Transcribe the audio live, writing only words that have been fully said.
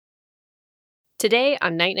Today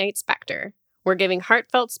on Night Night Spectre, we're giving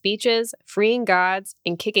heartfelt speeches, freeing gods,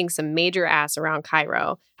 and kicking some major ass around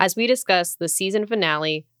Cairo as we discuss the season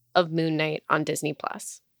finale of Moon Knight on Disney+.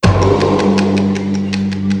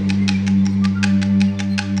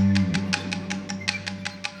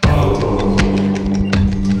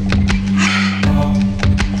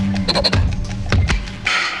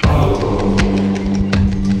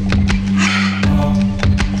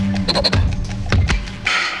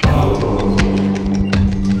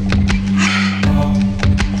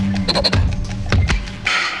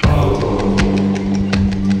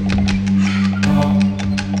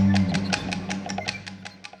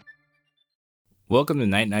 Welcome to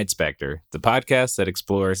Night Night Spectre, the podcast that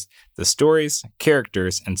explores the stories,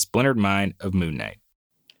 characters, and splintered mind of Moon Knight.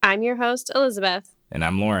 I'm your host, Elizabeth. And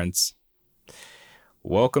I'm Lawrence.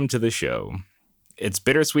 Welcome to the show. It's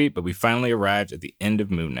bittersweet, but we finally arrived at the end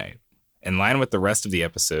of Moon Knight. In line with the rest of the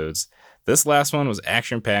episodes, this last one was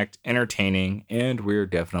action-packed, entertaining, and we're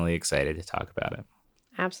definitely excited to talk about it.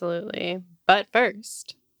 Absolutely. But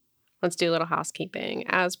first, let's do a little housekeeping,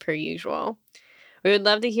 as per usual. We would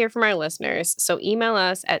love to hear from our listeners, so email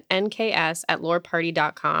us at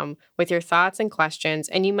nks@loreparty.com with your thoughts and questions,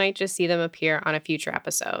 and you might just see them appear on a future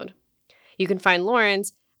episode. You can find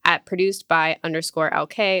Lawrence at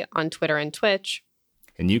producedby_LK on Twitter and Twitch.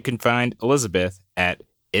 And you can find Elizabeth at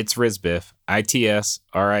itsrizbiff,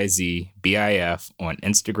 ITSRIZBIF on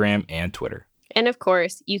Instagram and Twitter. And of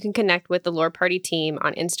course, you can connect with the Lore Party team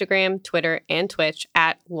on Instagram, Twitter, and Twitch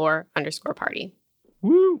at lore_party.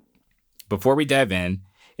 Woo! Before we dive in,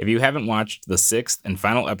 if you haven't watched the 6th and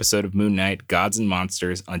final episode of Moon Knight, Gods and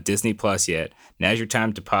Monsters on Disney Plus yet, now's your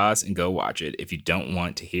time to pause and go watch it if you don't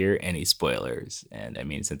want to hear any spoilers. And I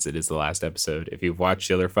mean, since it is the last episode, if you've watched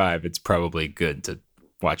the other 5, it's probably good to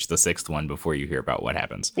watch the 6th one before you hear about what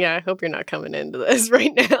happens. Yeah, I hope you're not coming into this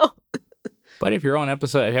right now. But if you're on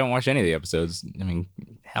episode, if you haven't watched any of the episodes, I mean,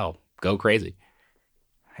 hell, go crazy.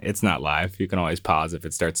 It's not live. You can always pause if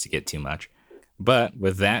it starts to get too much. But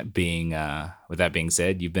with that being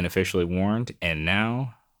said, you've been officially warned, and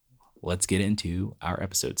now let's get into our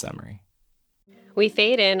episode summary. We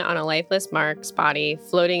fade in on a lifeless Mark's body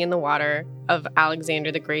floating in the water of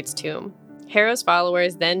Alexander the Great's tomb. Harrow's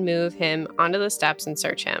followers then move him onto the steps and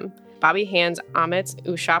search him. Bobby hands Amit's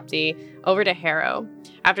Ushabti over to Harrow.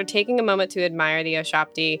 After taking a moment to admire the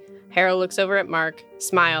Ushabti, Harrow looks over at Mark,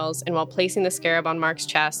 smiles, and while placing the scarab on Mark's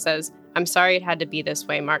chest, says, "I'm sorry it had to be this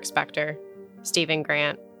way, Mark Spector." Stephen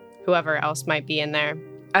Grant, whoever else might be in there.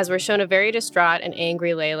 As we're shown a very distraught and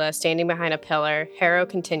angry Layla standing behind a pillar, Harrow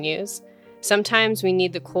continues, "Sometimes we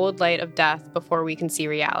need the cold light of death before we can see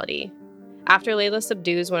reality." After Layla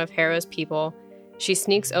subdues one of Harrow's people, she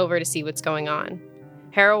sneaks over to see what's going on.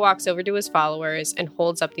 Harrow walks over to his followers and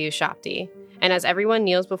holds up the Ushabti, and as everyone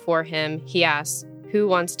kneels before him, he asks, "Who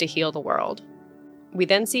wants to heal the world?" We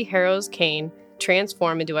then see Harrow's cane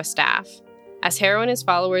transform into a staff. As Harrow and his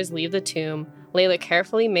followers leave the tomb, Layla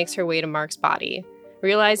carefully makes her way to Mark's body.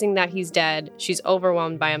 Realizing that he's dead, she's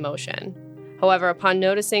overwhelmed by emotion. However, upon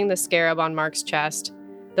noticing the scarab on Mark's chest,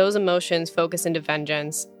 those emotions focus into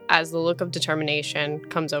vengeance as the look of determination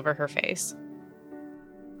comes over her face.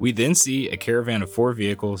 We then see a caravan of 4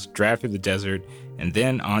 vehicles drive through the desert and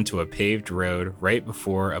then onto a paved road right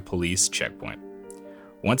before a police checkpoint.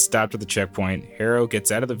 Once stopped at the checkpoint, Harrow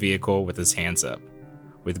gets out of the vehicle with his hands up.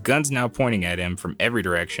 With guns now pointing at him from every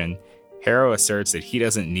direction, Harrow asserts that he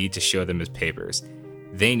doesn't need to show them his papers.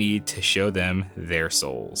 They need to show them their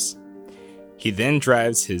souls. He then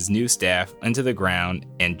drives his new staff into the ground,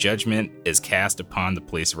 and judgment is cast upon the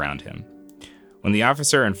police around him. When the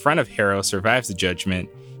officer in front of Harrow survives the judgment,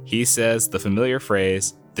 he says the familiar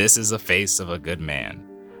phrase, "This is the face of a good man."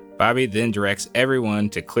 Bobby then directs everyone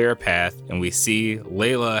to clear a path, and we see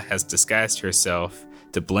Layla has disguised herself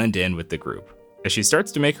to blend in with the group. As she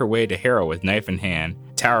starts to make her way to Harrow with knife in hand,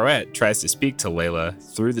 Taweret tries to speak to Layla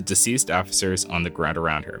through the deceased officers on the ground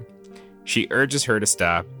around her. She urges her to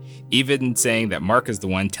stop, even saying that Mark is the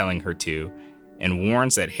one telling her to, and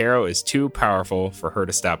warns that Harrow is too powerful for her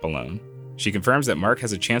to stop alone. She confirms that Mark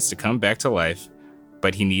has a chance to come back to life,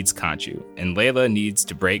 but he needs Khonshu, and Layla needs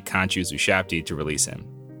to break Khonshu's Ushabti to release him.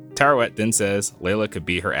 Taweret then says Layla could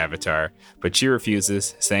be her avatar, but she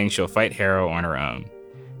refuses, saying she'll fight Harrow on her own.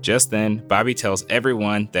 Just then, Bobby tells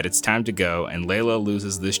everyone that it's time to go, and Layla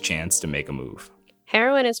loses this chance to make a move.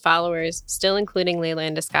 Harrow and his followers, still including Layla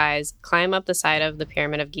in disguise, climb up the side of the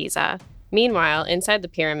Pyramid of Giza. Meanwhile, inside the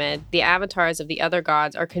pyramid, the avatars of the other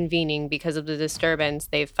gods are convening because of the disturbance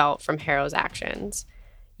they've felt from Harrow's actions.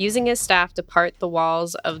 Using his staff to part the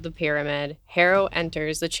walls of the pyramid, Harrow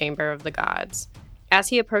enters the Chamber of the Gods. As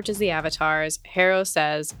he approaches the avatars, Harrow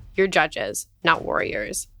says, "You're judges, not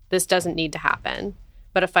warriors. This doesn't need to happen."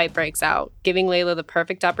 But a fight breaks out, giving Layla the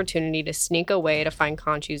perfect opportunity to sneak away to find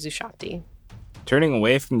Khonshu Ushabti. Turning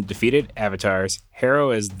away from the defeated avatars,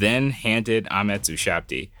 Harrow is then handed Ammit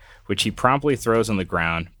Ushabti, which he promptly throws on the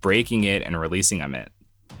ground, breaking it and releasing Ammit.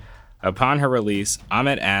 Upon her release,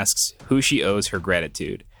 Ammit asks who she owes her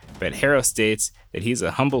gratitude, but Harrow states that he's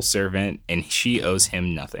a humble servant and she owes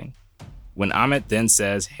him nothing. When Ammit then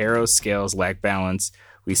says Harrow's scales lack balance,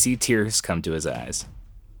 we see tears come to his eyes.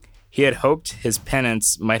 He had hoped his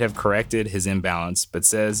penance might have corrected his imbalance, but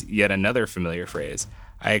says yet another familiar phrase,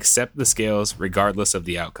 "I accept the scales regardless of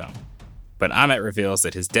the outcome." But Ammit reveals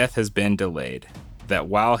that his death has been delayed, that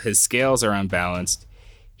while his scales are unbalanced,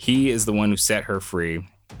 he is the one who set her free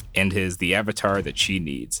and is the avatar that she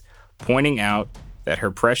needs, pointing out that her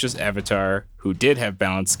precious avatar, who did have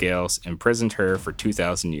balanced scales, imprisoned her for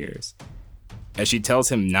 2,000 years. As she tells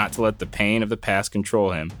him not to let the pain of the past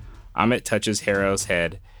control him, Ammit touches Harrow's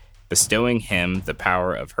head, bestowing him the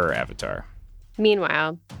power of her avatar.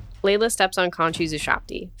 Meanwhile, Layla steps on Khonshu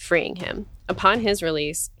Ushabti, freeing him. Upon his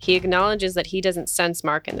release, he acknowledges that he doesn't sense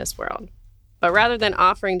Mark in this world. But rather than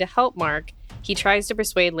offering to help Mark, he tries to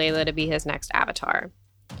persuade Layla to be his next avatar.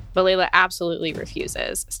 But Layla absolutely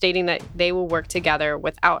refuses, stating that they will work together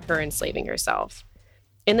without her enslaving herself.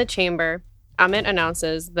 In the chamber, Ammit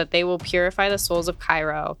announces that they will purify the souls of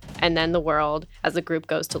Cairo and then the world as the group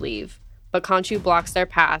goes to leave. But Khonshu blocks their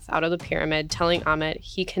path out of the pyramid, telling Ammit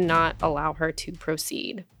he cannot allow her to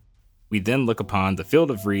proceed. We then look upon the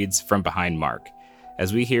field of reeds from behind Mark,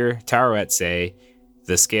 as we hear Tarouet say,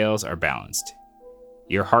 "The scales are balanced.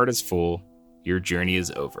 Your heart is full. Your journey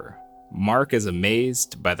is over." Mark is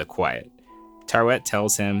amazed by the quiet. Tarouet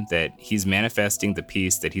tells him that he's manifesting the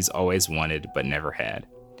peace that he's always wanted but never had.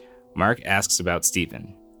 Mark asks about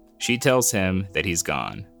Stephen. She tells him that he's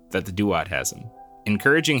gone, that the Duat has him,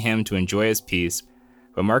 encouraging him to enjoy his peace,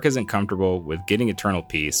 but Mark isn't comfortable with getting eternal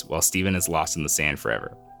peace while Stephen is lost in the sand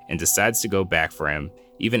forever, and decides to go back for him,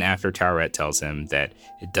 even after Tarouet tells him that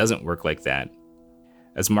it doesn't work like that.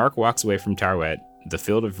 As Mark walks away from Tarouet, the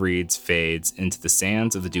field of reeds fades into the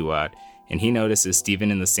sands of the Duat, and he notices Stephen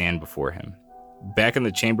in the sand before him. Back in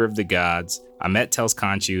the Chamber of the Gods, Ammit tells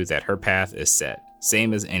Khonshu that her path is set,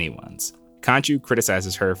 same as anyone's. Khonshu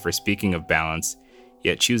criticizes her for speaking of balance,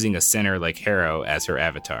 yet choosing a sinner like Harrow as her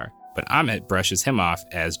avatar, but Ammit brushes him off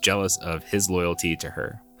as jealous of his loyalty to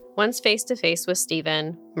her. Once face-to-face with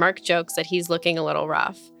Stephen, Mark jokes that he's looking a little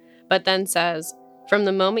rough, but then says, "From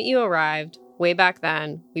the moment you arrived, way back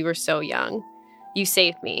then, we were so young. You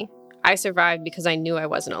saved me. I survived because I knew I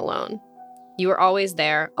wasn't alone. You were always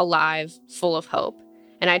there, alive, full of hope,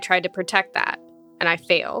 and I tried to protect that, and I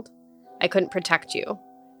failed. I couldn't protect you."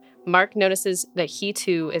 Mark notices that he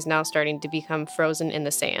too is now starting to become frozen in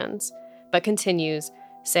the sands, but continues,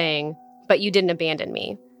 saying, "But you didn't abandon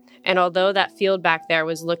me. And although that field back there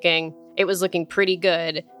was looking pretty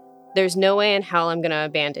good, there's no way in hell I'm going to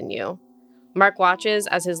abandon you." Mark watches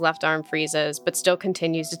as his left arm freezes, but still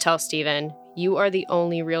continues to tell Stephen, "You are the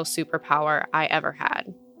only real superpower I ever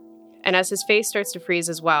had." And as his face starts to freeze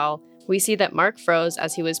as well, we see that Mark froze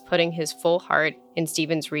as he was putting his full heart in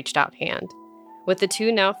Stephen's reached out hand. With the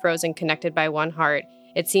two now frozen, connected by one heart,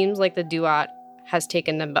 it seems like the Duat has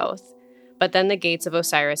taken them both. But then the gates of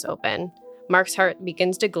Osiris open. Mark's heart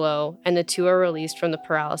begins to glow, and the two are released from the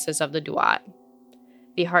paralysis of the Duat.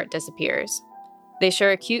 The heart disappears. They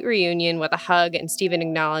share a cute reunion with a hug and Stephen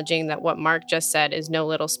acknowledging that what Mark just said is no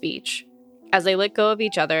little speech. As they let go of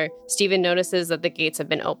each other, Stephen notices that the gates have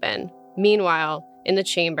been opened. Meanwhile, in the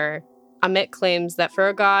chamber, Ammit claims that for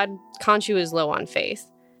a god, Khonshu is low on faith,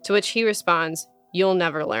 to which he responds, "You'll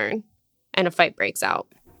never learn," and a fight breaks out.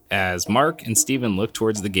 As Mark and Stephen look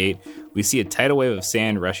towards the gate, we see a tidal wave of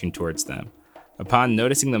sand rushing towards them. Upon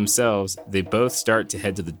noticing themselves, they both start to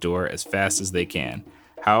head to the door as fast as they can.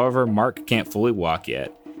 However, Mark can't fully walk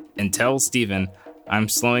yet, and tells Stephen, "I'm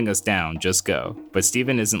slowing us down, just go," but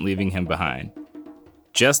Stephen isn't leaving him behind.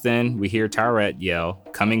 Just then, we hear Tarouet yell,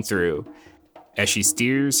 "Coming through," as she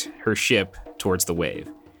steers her ship towards the wave.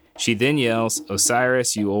 She then yells,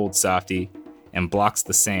 "Osiris, you old softy," and blocks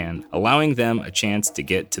the sand, allowing them a chance to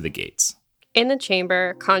get to the gates. In the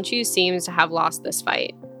chamber, Khonshu seems to have lost this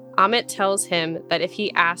fight. Ammit tells him that if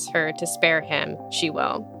he asks her to spare him, she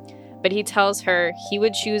will. But he tells her he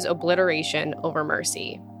would choose obliteration over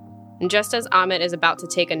mercy. And just as Ammit is about to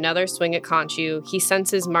take another swing at Khonshu, he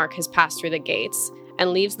senses Mark has passed through the gates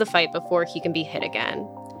and leaves the fight before he can be hit again.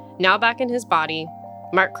 Now back in his body,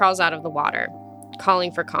 Mark crawls out of the water,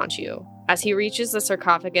 calling for Khonshu. As he reaches the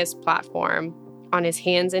sarcophagus platform, on his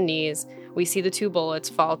hands and knees, we see the two bullets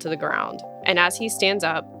fall to the ground, And as he stands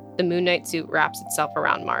up, the Moon Knight suit wraps itself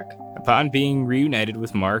around Mark. Upon being reunited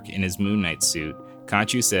with Mark in his Moon Knight suit,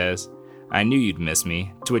 Khonshu says, "I knew you'd miss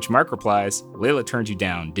me," to which Mark replies, "Layla turned you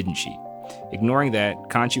down, didn't she?" Ignoring that,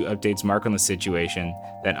 Khonshu updates Mark on the situation,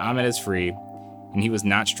 that Ammit is free, and he was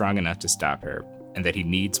not strong enough to stop her, and that he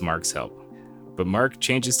needs Mark's help. But Mark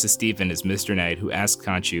changes to Stephen as Mr. Knight, who asks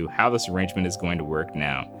Khonshu how this arrangement is going to work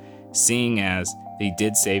now, seeing as they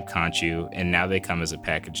did save Khonshu, and now they come as a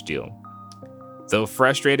package deal. Though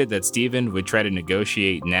frustrated that Stephen would try to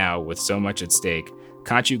negotiate now with so much at stake,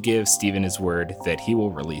 Khonshu gives Stephen his word that he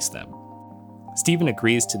will release them. Stephen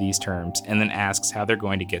agrees to these terms and then asks how they're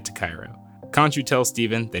going to get to Cairo. Khonshu tells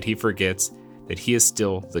Stephen that he forgets that he is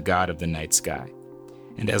still the god of the night sky.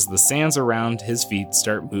 And as the sands around his feet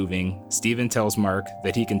start moving, Stephen tells Mark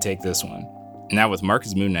that he can take this one. Now with Mark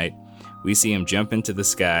as Moon Knight, we see him jump into the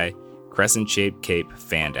sky, crescent-shaped cape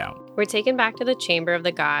fanned out. We're taken back to the Chamber of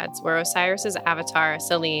the Gods, where Osiris's avatar,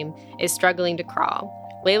 Selim, is struggling to crawl.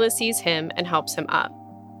 Layla sees him and helps him up.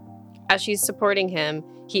 As she's supporting him,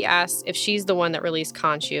 he asks if she's the one that released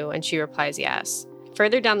Khonshu, and she replies yes.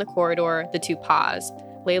 Further down the corridor, the two pause.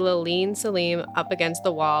 Layla leans Selim up against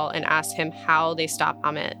the wall and asks him how they stop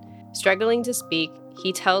Ammit. Struggling to speak,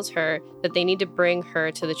 he tells her that they need to bring her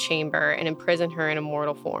to the chamber and imprison her in a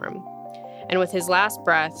mortal form. And with his last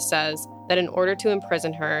breath says that in order to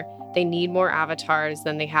imprison her, they need more avatars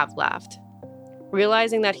than they have left.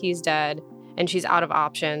 Realizing that he's dead and she's out of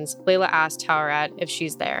options, Layla asks Taweret if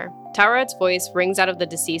she's there. Taweret's voice rings out of the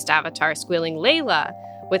deceased avatar, squealing "Layla"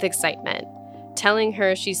 with excitement, telling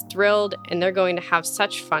her she's thrilled and they're going to have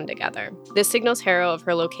such fun together. This signals Harrow of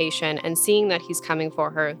her location, and seeing that he's coming for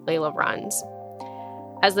her, Layla runs.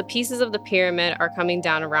 As the pieces of the pyramid are coming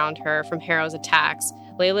down around her from Harrow's attacks,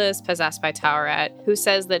 Layla is possessed by Taweret, who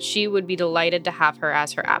says that she would be delighted to have her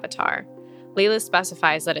as her avatar. Layla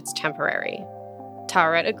specifies that it's temporary.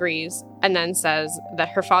 Taweret agrees, and then says that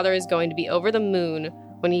her father is going to be over the moon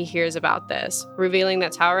when he hears about this, revealing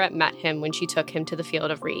that Taweret met him when she took him to the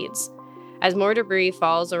Field of Reeds. As more debris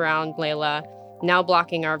falls around Layla, now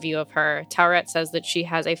blocking our view of her, Taweret says that she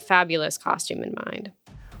has a fabulous costume in mind.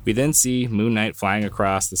 We then see Moon Knight flying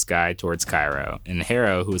across the sky towards Cairo, and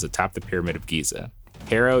Harrow, who is atop the Pyramid of Giza.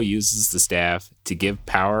 Harrow uses the staff to give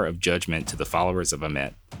power of judgment to the followers of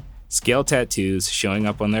Ammit. Scale tattoos showing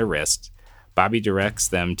up on their wrists, Bobby directs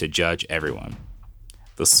them to judge everyone.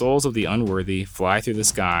 The souls of the unworthy fly through the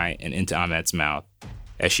sky and into Ammit's mouth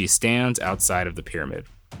as she stands outside of the pyramid.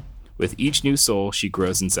 With each new soul, she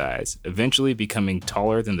grows in size, eventually becoming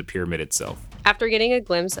taller than the pyramid itself. After getting a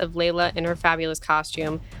glimpse of Layla in her fabulous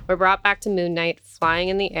costume, we're brought back to Moon Knight flying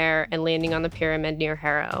in the air and landing on the pyramid near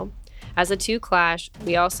Harrow. As the two clash,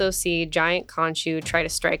 we also see giant Khonshu try to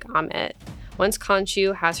strike Ammit. Once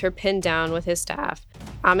Khonshu has her pinned down with his staff,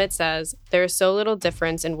 Ammit says, "There is so little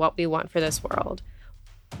difference in what we want for this world.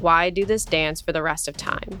 Why do this dance for the rest of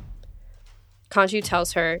time?" Khonshu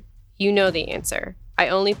tells her, "You know the answer. I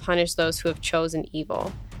only punish those who have chosen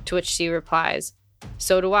evil." To which she replies,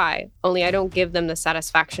 "So do I, only I don't give them the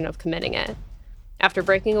satisfaction of committing it." After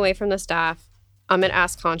breaking away from the staff, Ammit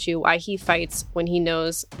asks Khonshu why he fights when he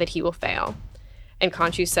knows that he will fail. And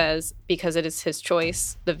Khonshu says, because it is his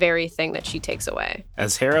choice, the very thing that she takes away.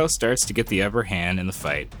 As Harrow starts to get the upper hand in the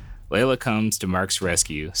fight, Layla comes to Mark's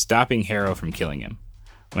rescue, stopping Harrow from killing him.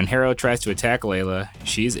 When Harrow tries to attack Layla,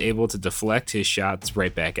 she's able to deflect his shots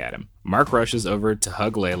right back at him. Mark rushes over to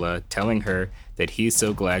hug Layla, telling her that he's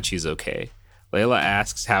so glad she's okay. Layla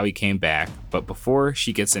asks how he came back, but before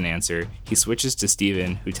she gets an answer, he switches to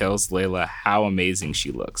Stephen, who tells Layla how amazing she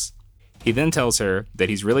looks. He then tells her that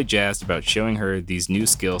he's really jazzed about showing her these new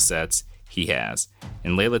skill sets he has,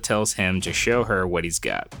 and Layla tells him to show her what he's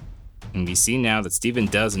got. And we see now that Stephen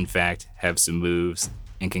does in fact have some moves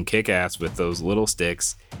and can kick ass with those little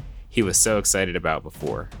sticks he was so excited about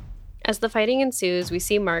before. As the fighting ensues, we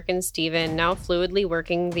see Mark and Stephen now fluidly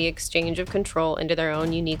working the exchange of control into their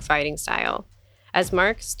own unique fighting style. As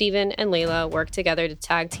Mark, Stephen, and Layla work together to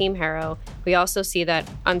tag Team Harrow, we also see that,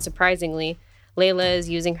 unsurprisingly, Layla is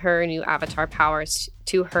using her new avatar powers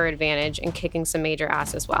to her advantage and kicking some major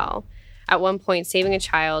ass as well. At one point, saving a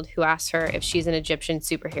child who asks her if she's an Egyptian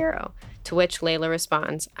superhero, to which Layla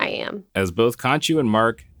responds, "I am." As both Khonshu and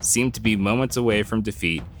Mark seem to be moments away from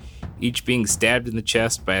defeat, each being stabbed in the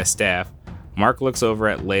chest by a staff, Mark looks over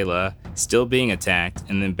at Layla, still being attacked,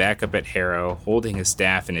 and then back up at Harrow, holding his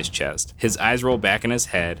staff in his chest. His eyes roll back in his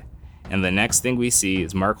head, and the next thing we see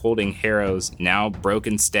is Mark holding Harrow's now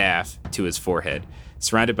broken staff to his forehead,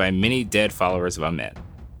 surrounded by many dead followers of Ammit.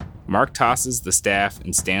 Mark tosses the staff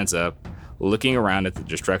and stands up, looking around at the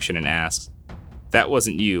destruction and asks, "That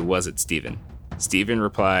wasn't you, was it, Stephen?" Steven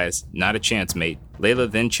replies, "Not a chance, mate."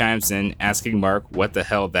 Layla then chimes in, asking Mark what the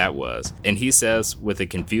hell that was, and he says, with a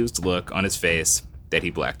confused look on his face, that he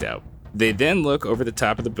blacked out. They then look over the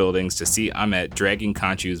top of the buildings to see Ammit dragging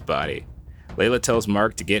Khonshu's body. Layla tells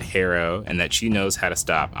Mark to get Harrow and that she knows how to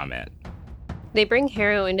stop Ammit. They bring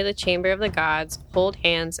Harrow into the Chamber of the Gods, hold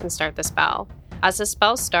hands, and start the spell. As the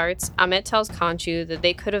spell starts, Ammit tells Khonshu that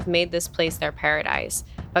they could have made this place their paradise,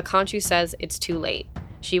 but Khonshu says it's too late.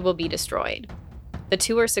 She will be destroyed. The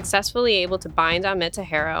two are successfully able to bind Ammit to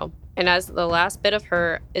Harrow, and as the last bit of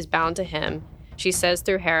her is bound to him, she says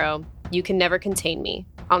through Harrow, "You can never contain me.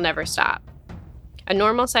 I'll never stop." A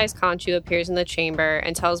normal-sized Khonshu appears in the chamber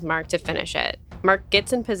and tells Mark to finish it. Mark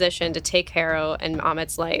gets in position to take Harrow and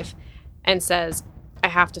Ammit's life and says, "I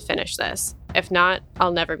have to finish this. If not,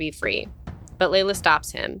 I'll never be free." But Layla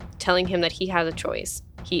stops him, telling him that he has a choice.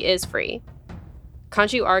 He is free.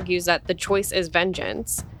 Khonshu argues that the choice is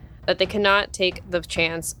vengeance, that they cannot take the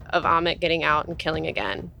chance of Ammit getting out and killing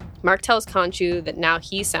again. Mark tells Khonshu that now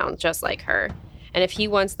he sounds just like her, and if he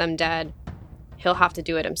wants them dead, he'll have to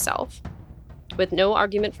do it himself. With no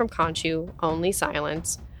argument from Khonshu, only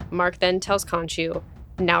silence, Mark then tells Khonshu,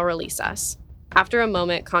 "Now release us." After a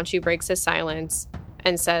moment, Khonshu breaks his silence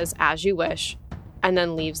and says, "As you wish," and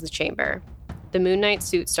then leaves the chamber. The Moon Knight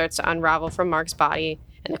suit starts to unravel from Mark's body,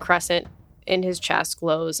 and the crescent in his chest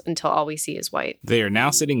glows until all we see is white. They are now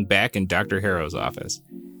sitting back in Dr. Harrow's office.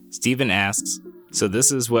 Steven asks, "So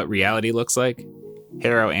this is what reality looks like?"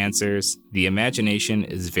 Harrow answers, "The imagination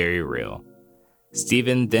is very real."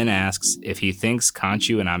 Steven then asks if he thinks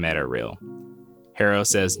Khonshu and Ammit are real. Harrow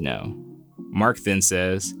says no. Mark then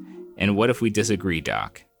says, "And what if we disagree,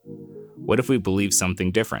 Doc? What if we believe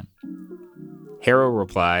something different?" Harrow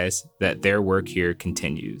replies that their work here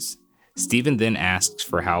continues. Steven then asks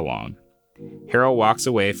for how long. Harrow walks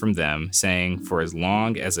away from them, saying, "For as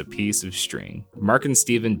long as a piece of string." Mark and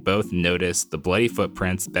Steven both notice the bloody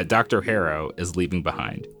footprints that Dr. Harrow is leaving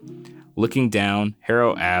behind. Looking down,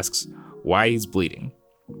 Harrow asks why he's bleeding.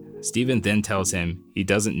 Steven then tells him he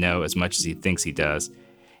doesn't know as much as he thinks he does,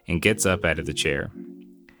 and gets up out of the chair.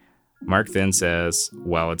 Mark then says,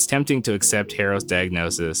 while it's tempting to accept Harrow's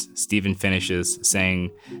diagnosis, Steven finishes saying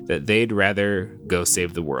that they'd rather go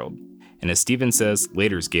save the world. And as Steven says,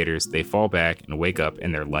 "Later, Skaters," they fall back and wake up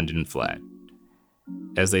in their London flat.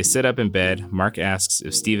 As they sit up in bed, Mark asks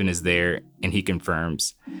if Steven is there, and he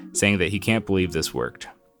confirms, saying that he can't believe this worked.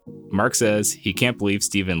 Mark says he can't believe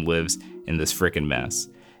Steven lives in this frickin' mess,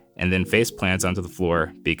 and then face plants onto the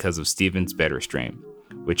floor because of Steven's bed restraint,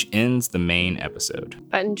 which ends the main episode.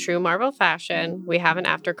 But in true Marvel fashion, we have an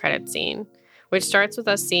after-credit scene, which starts with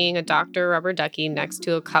us seeing a Dr. Rubber Ducky next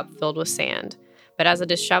to a cup filled with sand. But as a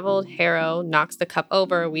disheveled Harrow knocks the cup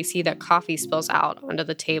over, we see that coffee spills out onto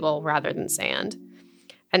the table rather than sand,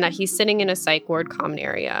 and that he's sitting in a psych ward common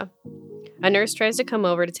area. A nurse tries to come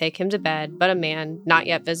over to take him to bed, but a man, not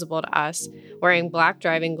yet visible to us, wearing black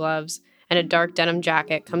driving gloves and a dark denim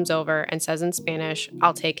jacket comes over and says in Spanish,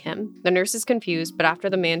 "I'll take him." The nurse is confused, but after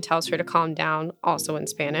the man tells her to calm down, also in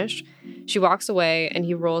Spanish, she walks away and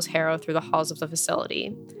he rolls Harrow through the halls of the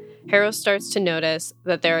facility. Harrow starts to notice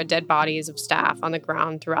that there are dead bodies of staff on the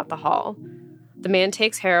ground throughout the hall. The man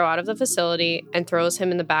takes Harrow out of the facility and throws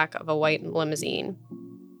him in the back of a white limousine.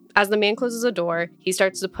 As the man closes the door, he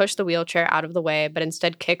starts to push the wheelchair out of the way, but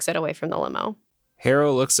instead kicks it away from the limo.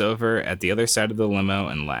 Harrow looks over at the other side of the limo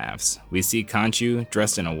and laughs. We see Khonshu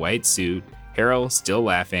dressed in a white suit. Harrow, still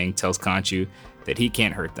laughing, tells Khonshu that he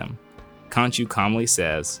can't hurt them. Khonshu calmly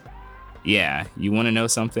says, "Yeah, you want to know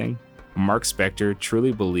something? Mark Spector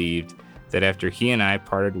truly believed that after he and I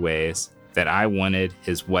parted ways, that I wanted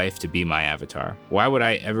his wife to be my avatar. Why would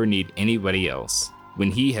I ever need anybody else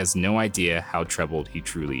when he has no idea how troubled he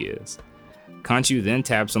truly is?" Khonshu then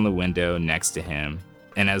taps on the window next to him,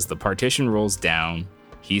 and as the partition rolls down,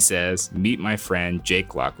 he says, "Meet my friend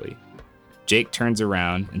Jake Lockley." Jake turns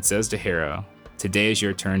around and says to Harrow, "Today is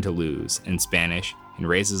your turn to lose," in Spanish, and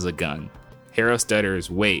raises a gun. Harrow stutters,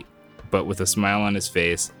 "Wait," but with a smile on his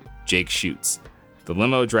face, Jake shoots. The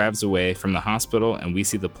limo drives away from the hospital, and we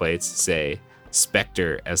see the plates say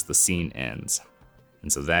Spectre as the scene ends.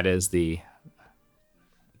 And so that is the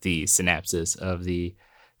synopsis of the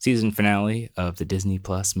season finale of the Disney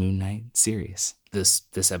Plus Moon Knight series.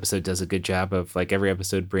 This episode does a good job of, like every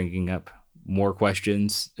episode, bringing up more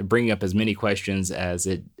questions, bringing up as many questions as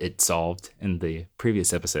it solved in the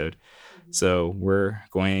previous episode. So we're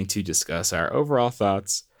going to discuss our overall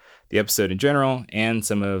thoughts, the episode in general, and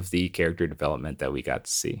some of the character development that we got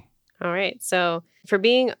to see. All right. So for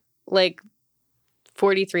being like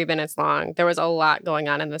 43 minutes long, there was a lot going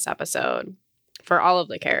on in this episode for all of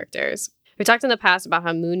the characters. We talked in the past about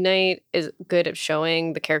how Moon Knight is good at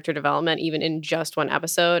showing the character development even in just one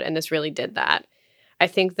episode, and this really did that. I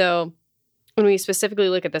think, though, when we specifically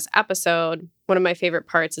look at this episode, one of my favorite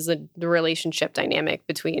parts is the relationship dynamic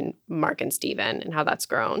between Mark and Steven and how that's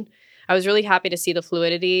grown. I was really happy to see the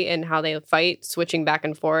fluidity in how they fight, switching back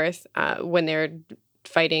and forth when they're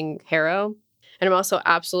fighting Harrow. And I'm also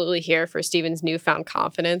absolutely here for Steven's newfound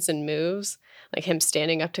confidence and moves, like him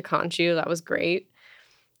standing up to Khonshu. That was great.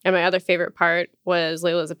 And my other favorite part was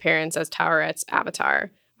Layla's appearance as Toweret's avatar.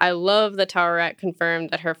 I love that Towerette confirmed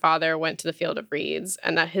that her father went to the Field of Reeds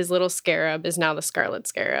and that his little scarab is now the Scarlet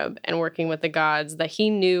Scarab and working with the gods that he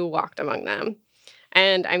knew walked among them.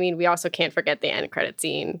 And I mean, we also can't forget the end credit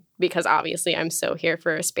scene because obviously I'm so here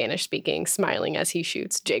for a Spanish-speaking smiling as he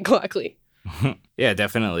shoots Jake Lockley. Yeah,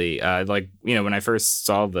 definitely. When I first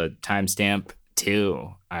saw the timestamp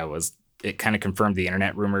too, it kind of confirmed the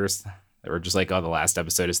internet rumors that were just like, oh, the last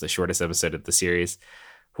episode is the shortest episode of the series,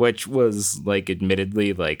 which was like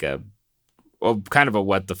admittedly like kind of a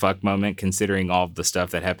what the fuck moment considering all of the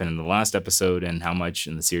stuff that happened in the last episode and how much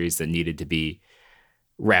in the series that needed to be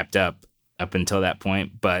wrapped up until that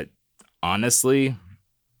point. But honestly,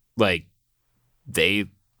 like they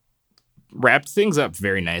wrapped things up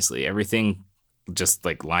very nicely. Everything just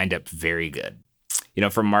like lined up very good.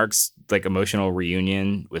 From Mark's like emotional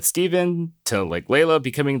reunion with Steven to like Layla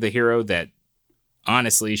becoming the hero that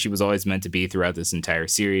honestly she was always meant to be throughout this entire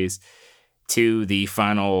series, to the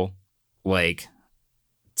final like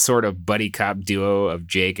sort of buddy cop duo of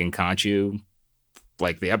Jake and Khonshu.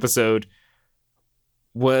 Like the episode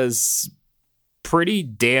was pretty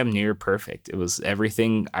damn near perfect. It was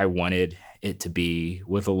everything I wanted it to be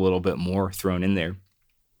with a little bit more thrown in there.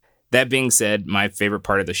 That being said, my favorite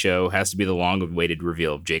part of the show has to be the long-awaited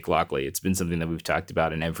reveal of Jake Lockley. It's been something that we've talked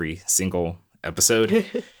about in every single episode,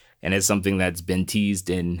 and it's something that's been teased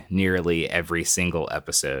in nearly every single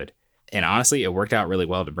episode. And honestly, it worked out really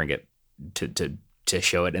well to bring it to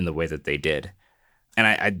show it in the way that they did.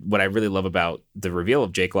 And what I really love about the reveal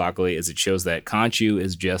of Jake Lockley is it shows that Khonshu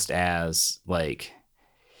is just as like,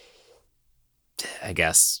 I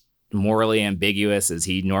guess, morally ambiguous as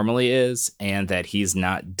he normally is, and that he's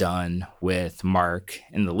not done with Mark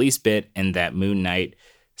in the least bit, and that Moon Knight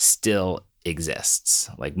still exists.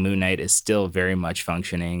 Like Moon Knight is still very much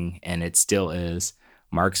functioning, and it still is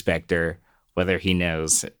Mark Spector, whether he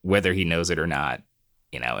knows it or not,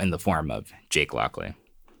 in the form of Jake Lockley.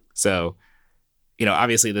 So,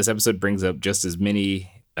 obviously this episode brings up just as many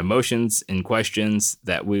emotions and questions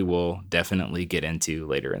that we will definitely get into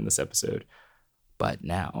later in this episode. But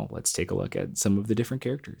now let's take a look at some of the different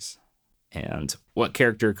characters. And what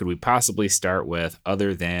character could we possibly start with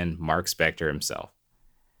other than Mark Spector himself?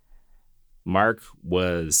 Mark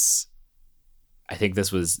was, I think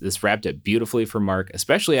this wrapped up beautifully for Mark,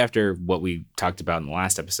 especially after what we talked about in the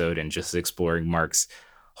last episode and just exploring Mark's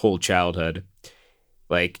whole childhood.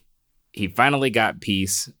 Like, he finally got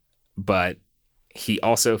peace, but he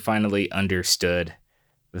also finally understood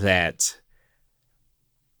that,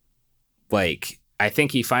 like, I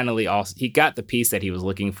think he got the peace that he was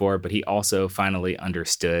looking for, but he also finally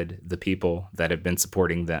understood the people that have been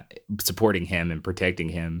supporting him and protecting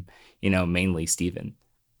him, mainly Steven.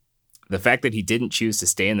 The fact that he didn't choose to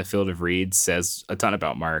stay in the Field of Reeds says a ton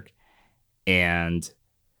about Mark. And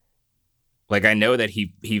like, I know that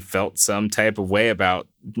he felt some type of way about,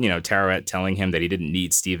 Towerette telling him that he didn't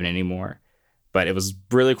need Steven anymore. But it was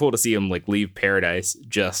really cool to see him like leave Paradise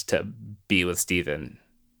just to be with Steven.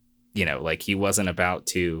 Like he wasn't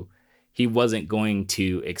going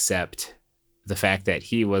to accept the fact that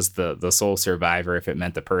he was the sole survivor if it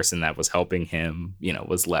meant the person that was helping him,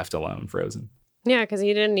 was left alone, frozen. Yeah, because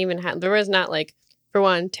he didn't even have, there was not like, for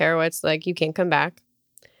one, Tarawette's like, you can't come back.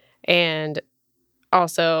 And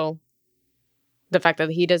also the fact that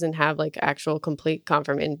he doesn't have like actual complete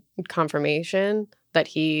confirmation that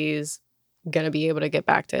he's going to be able to get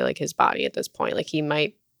back to like his body at this point. Like he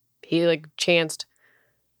like chanced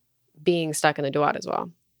being stuck in the Duat as well.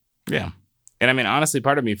 Yeah. And I mean, honestly,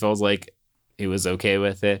 part of me feels like he was okay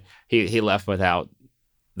with it. He left without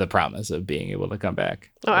the promise of being able to come back.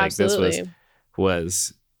 Oh, like, absolutely. This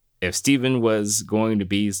was if Steven was going to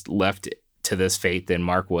be left to this fate, then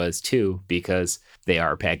Mark was too, because they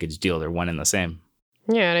are a package deal. They're one and the same.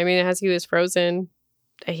 Yeah. And I mean, as he was frozen,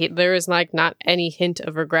 there was like not any hint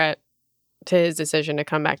of regret to his decision to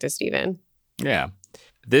come back to Steven. Yeah.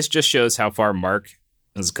 This just shows how far Mark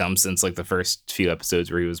has come since like the first few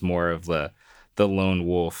episodes where he was more of the lone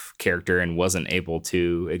wolf character and wasn't able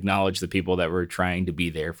to acknowledge the people that were trying to be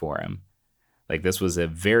there for him. Like this was a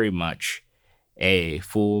very much a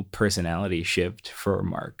full personality shift for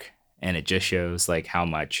Mark. And it just shows like how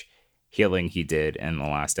much healing he did in the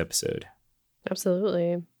last episode.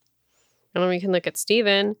 Absolutely. And then we can look at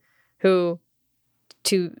Steven, who,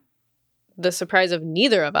 to the surprise of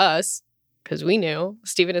neither of us, because we knew,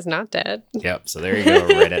 Steven is not dead. Yep, so there you go,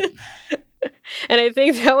 Reddit. And I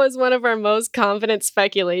think that was one of our most confident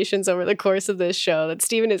speculations over the course of this show, that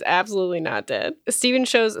Steven is absolutely not dead. Steven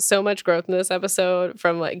shows so much growth in this episode,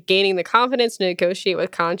 from like gaining the confidence to negotiate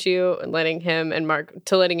with Khonshu and letting him and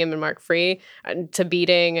Mark free, to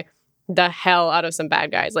beating the hell out of some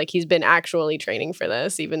bad guys. Like, he's been actually training for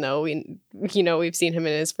this, even though we've seen him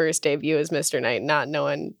in his first debut as Mr. Knight, not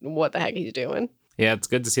knowing what the heck he's doing. Yeah, it's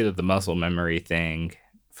good to see that the muscle memory thing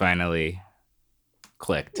finally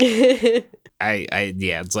clicked.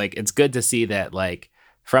 It's good to see that, like,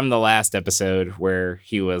 from the last episode where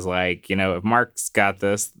he was like, if Mark's got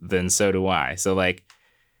this, then so do I. So like,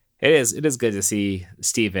 it is good to see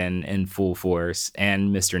Steven in full force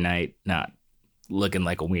and Mr. Knight not looking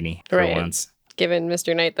like a weenie for once. Giving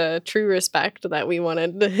Mr. Knight the true respect that we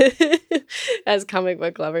wanted as comic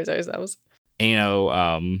book lovers ourselves.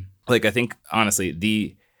 And, I think honestly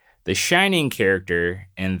the shining character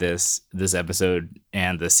in this episode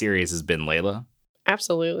and the series has been Layla.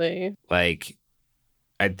 Absolutely. Like,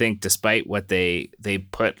 I think despite what they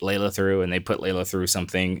put Layla through, and they put Layla through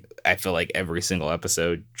something, I feel like every single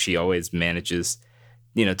episode she always manages,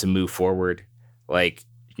 to move forward. Like,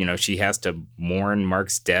 she has to mourn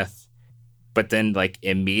Mark's death, but then like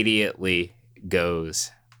immediately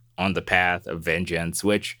goes on the path of vengeance,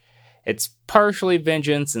 which it's partially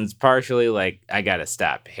vengeance and it's partially like, I gotta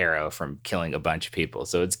stop Harrow from killing a bunch of people.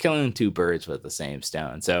 So it's killing two birds with the same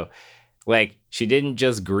stone. So like, she didn't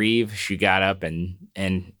just grieve, she got up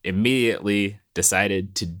and immediately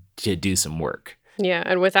decided to do some work. Yeah,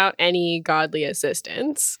 and without any godly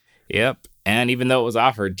assistance. Yep. And even though it was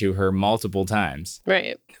offered to her multiple times.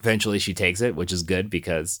 Right. Eventually she takes it, which is good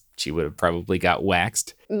because she would have probably got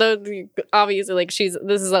waxed. Obviously, like,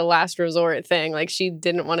 this is a last resort thing. Like, she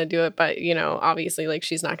didn't want to do it, but, obviously, like,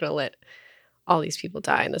 she's not going to let all these people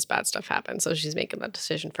die and this bad stuff happen. So she's making that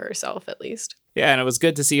decision for herself, at least. Yeah, and it was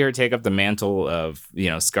good to see her take up the mantle of,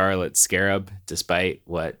 Scarlet Scarab, despite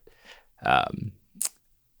what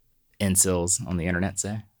incels on the internet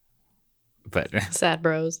say. But sad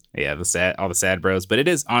bros. Yeah, all the sad bros. But it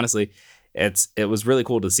is, honestly, it was really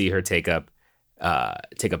cool to see her take up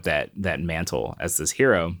that mantle as this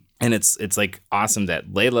hero. And it's like awesome that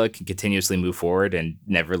Layla can continuously move forward and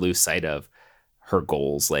never lose sight of her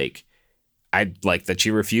goals. Like, I like that she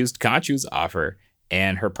refused Khonshu's offer,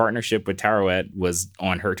 and her partnership with Tarouet was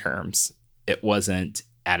on her terms. It wasn't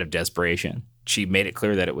out of desperation. She made it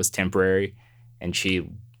clear that it was temporary, and she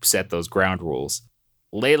set those ground rules.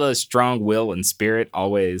 Layla's strong will and spirit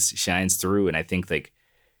always shines through, and I think like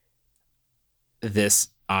this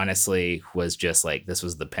honestly was just like, this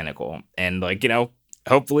was the pinnacle. And like,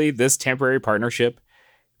 hopefully this temporary partnership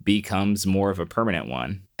becomes more of a permanent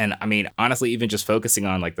one. And I mean, honestly, even just focusing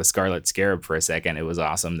on like the Scarlet Scarab for a second, it was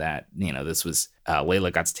awesome that, this was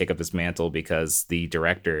Layla got to take up this mantle, because the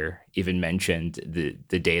director even mentioned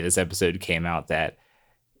the day this episode came out that,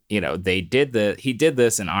 he did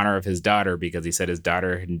this in honor of his daughter, because he said his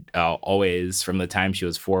daughter had always, from the time she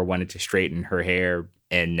was 4, wanted to straighten her hair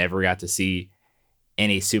and never got to see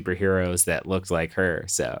any superheroes that looked like her.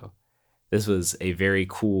 So this was a very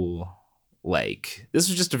cool, this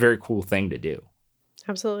was just a very cool thing to do.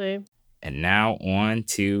 Absolutely. And now on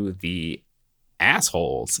to the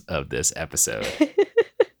assholes of this episode.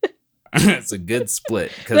 It's a good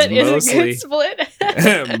split, because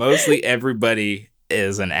mostly everybody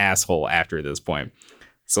is an asshole after this point.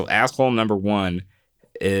 So asshole number 1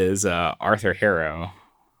 is Arthur Harrow,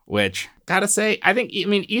 which, gotta say,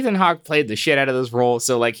 Ethan Hawke played the shit out of this role.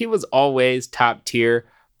 So like, he was always top tier,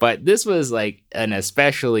 but this was like an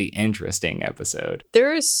especially interesting episode.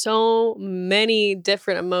 There are so many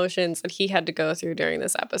different emotions that he had to go through during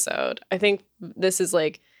this episode. I think this is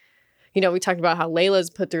like, we talked about how Layla's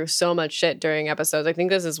put through so much shit during episodes. I think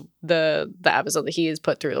this is the episode that he has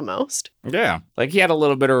put through the most. Yeah. Like, he had a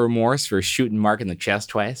little bit of remorse for shooting Mark in the chest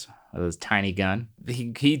twice with his tiny gun.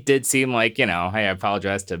 He did seem like, hey, I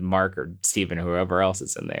apologize to Mark or Steven or whoever else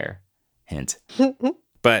is in there. Hint.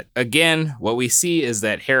 But again, what we see is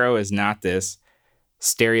that Harrow is not this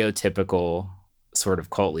stereotypical sort of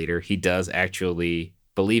cult leader. He does actually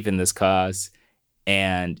believe in this cause.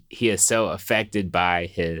 And he is so affected by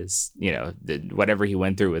his, whatever he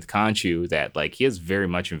went through with Khonshu, that like, he is very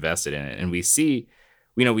much invested in it. And we see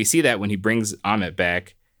that when he brings Ammit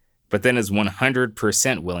back, but then is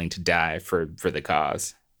 100% willing to die for the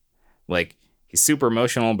cause. Like, he's super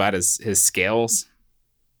emotional about his scales.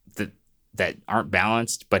 that aren't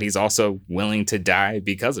balanced, but he's also willing to die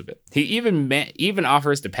because of it. He even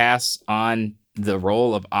offers to pass on the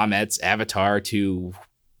role of Amit's avatar to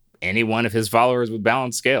any one of his followers with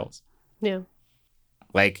balanced scales. Yeah.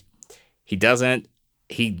 Like, he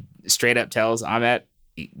straight up tells Amit,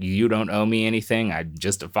 you don't owe me anything. I'm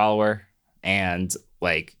just a follower. And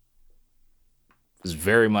like, was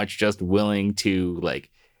very much just willing to like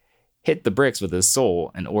hit the bricks with his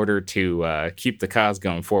soul in order to keep the cause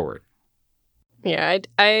going forward. Yeah,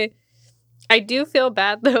 I do feel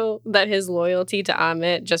bad, though, that his loyalty to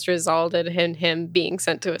Amit just resulted in him being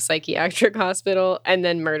sent to a psychiatric hospital and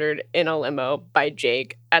then murdered in a limo by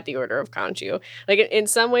Jake at the order of Khonshu. Like, in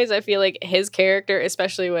some ways, I feel like his character,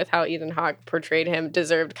 especially with how Ethan Hawke portrayed him,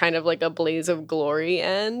 deserved kind of like a blaze of glory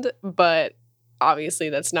end, but obviously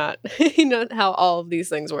that's not how all of these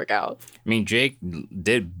things work out. I mean, Jake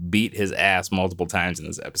did beat his ass multiple times in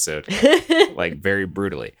this episode, like very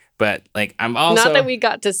brutally. But like, I'm also not that we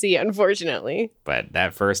got to see, unfortunately. But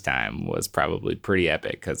that first time was probably pretty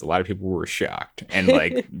epic because a lot of people were shocked. And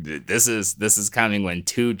like, this is coming when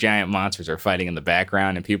two giant monsters are fighting in the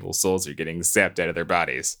background and people's souls are getting zapped out of their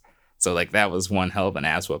bodies. So like, that was one hell of an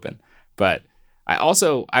ass whooping. But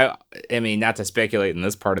I mean, not to speculate in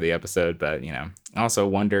this part of the episode, but I also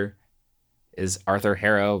wonder, is Arthur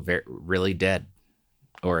Harrow really dead?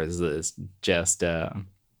 Or is this just, I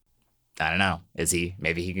don't know.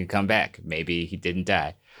 Maybe he can come back. Maybe he didn't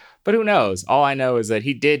die. But who knows? All I know is that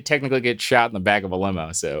he did technically get shot in the back of a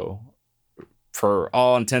limo. So for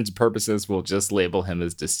all intents and purposes, we'll just label him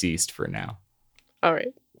as deceased for now. All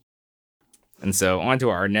right. And so on to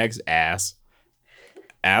our next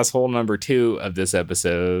asshole number 2 of this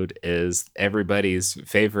episode is everybody's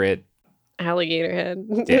favorite alligator head.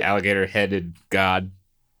 The alligator-headed god.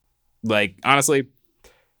 Like, honestly,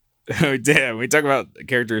 damn, we talk about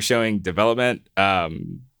characters showing development.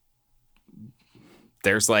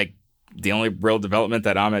 There's like the only real development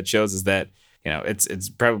that Amit shows is that it's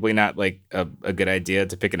probably not like a good idea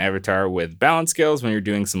to pick an avatar with balance skills when you're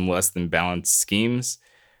doing some less than balanced schemes,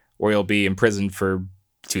 or you'll be imprisoned for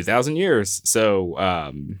 2,000 years.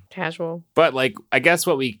 So casual. But like, I guess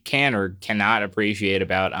what we can or cannot appreciate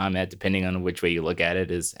about Amit, depending on which way you look at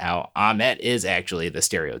it, is how Amit is actually the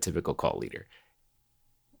stereotypical cult leader.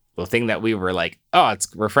 The thing that we were like, oh,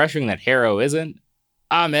 it's refreshing that Harrow isn't,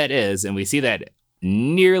 Amit is, and we see that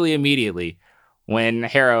nearly immediately when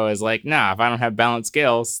Harrow is like, nah, if I don't have balanced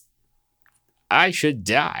scales, I should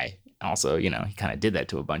die. Also, he kind of did that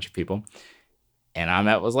to a bunch of people. And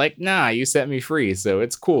Amit was like, nah, you set me free, so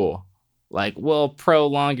it's cool. Like, we'll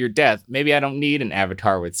prolong your death. Maybe I don't need an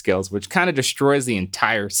avatar with skills, which kind of destroys the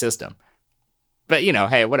entire system. But,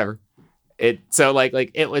 hey, whatever.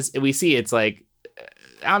 We see it's like,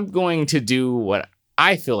 I'm going to do what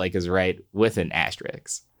I feel like is right with an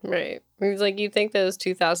asterisk. Right. It was like, you think those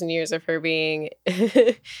 2,000 years of her being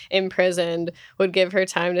imprisoned would give her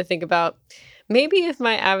time to think about, maybe if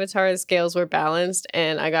my avatar's scales were balanced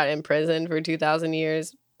and I got imprisoned for 2,000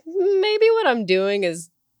 years, maybe what I'm doing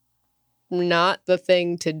is not the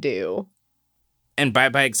thing to do. And by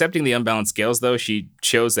accepting the unbalanced scales, though, she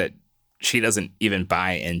shows that she doesn't even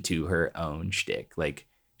buy into her own shtick. Like,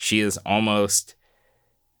 she is almost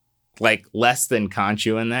like less than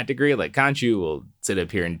Khonshu in that degree. Like, Khonshu will sit up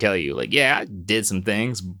here and tell you, like, yeah, I did some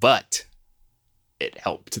things, but it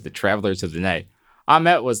helped the Travelers of the Night.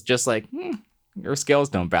 Amit was just like, your scales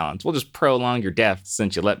don't balance. We'll just prolong your death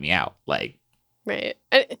since you let me out. Like, right.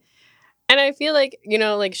 And I feel like,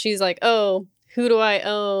 like, she's like, oh, who do I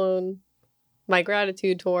own my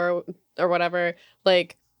gratitude tour or whatever?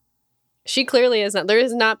 Like, she clearly has not. There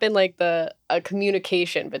has not been like a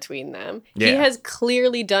communication between them. Yeah. He has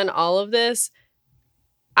clearly done all of this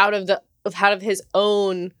out of his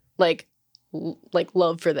own like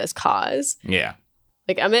love for this cause. Yeah.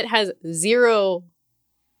 Like, Amit has zero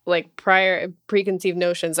like prior preconceived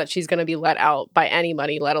notions that she's going to be let out by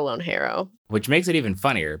anybody, let alone Harrow. Which makes it even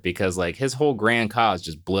funnier because like his whole grand cause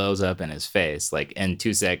just blows up in his face like in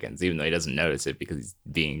 2 seconds, even though he doesn't notice it because he's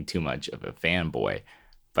being too much of a fanboy.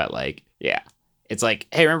 But like, yeah, it's like,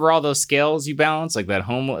 hey, remember all those scales you balanced? Like that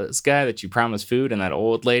homeless guy that you promised food and that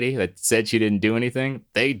old lady that said she didn't do anything?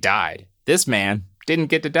 They died. This man didn't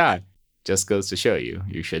get to die. Just goes to show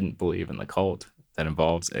you shouldn't believe in the cult that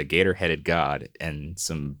involves a gator-headed god and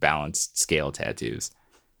some balanced scale tattoos.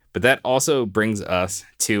 But that also brings us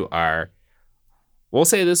to we'll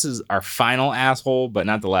say this is our final asshole, but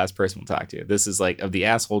not the last person we'll talk to. This is like, of the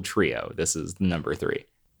asshole trio, this is number 3.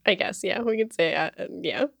 I guess, yeah, we could say,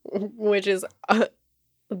 yeah, which is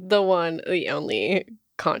the only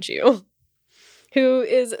Khonshu. who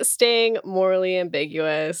is staying morally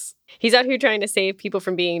ambiguous. He's out here trying to save people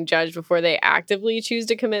from being judged before they actively choose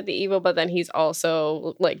to commit the evil, but then he's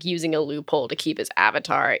also like using a loophole to keep his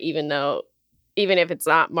avatar, even if it's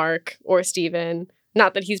not Mark or Steven.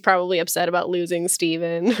 Not that he's probably upset about losing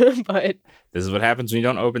Steven, but This is what happens when you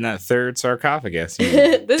don't open that third sarcophagus.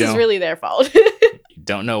 this is really their fault. You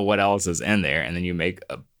don't know what else is in there, and then you make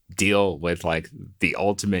a deal with like the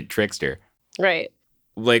ultimate trickster. Right.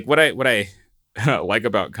 Like what I like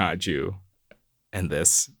about Khonshu and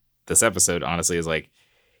this episode, honestly, is like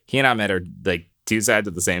he and Ahmed are like two sides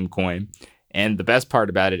of the same coin. And the best part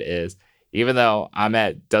about it is, even though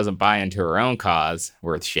Ahmed doesn't buy into her own cause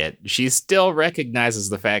worth shit, she still recognizes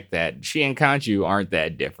the fact that she and Khonshu aren't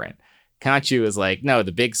that different. Khonshu is like, no,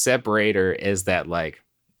 the big separator is that like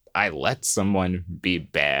I let someone be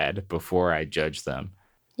bad before I judge them.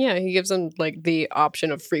 Yeah, he gives them like the option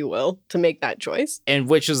of free will to make that choice. And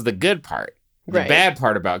which is the good part. The Right. bad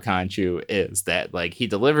part about Khonshu is that like he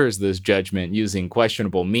delivers this judgment using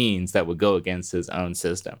questionable means that would go against his own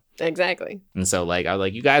system. Exactly. And so like I was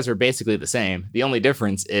like, you guys are basically the same. The only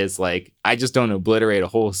difference is like I just don't obliterate a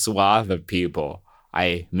whole swath of people.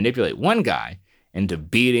 I manipulate one guy into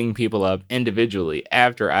beating people up individually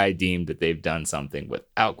after I deem that they've done something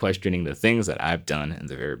without questioning the things that I've done in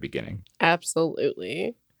the very beginning.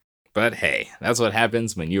 Absolutely. But hey, that's what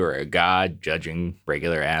happens when you are a god judging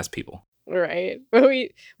regular ass people. Right.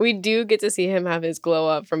 We do get to see him have his glow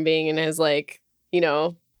up from being in his like, you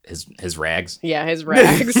know, His rags. yeah, his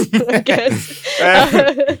rags, I guess.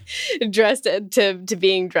 Dressed to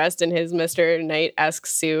being dressed in his Mr. Knight-esque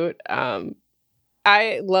suit. I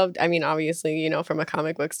mean, obviously, you know, from a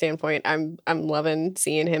comic book standpoint, I'm loving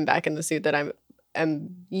seeing him back in the suit that I'm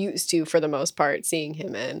used to for the most part seeing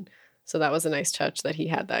him in. So that was a nice touch that he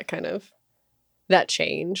had that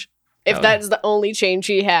change. If Oh. that's the only change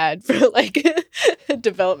he had for like a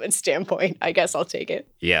development standpoint, I guess I'll take it.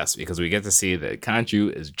 Yes, because we get to see that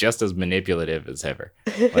Khonshu is just as manipulative as ever.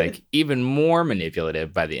 Like, even more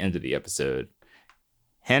manipulative by the end of the episode.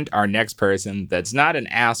 Hint, our next person that's not an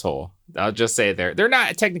asshole. I'll just say they're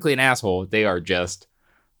not technically an asshole. They are just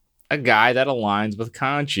a guy that aligns with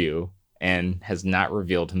Khonshu and has not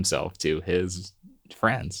revealed himself to his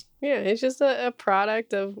friends. Yeah, it's just a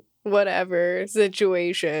product of whatever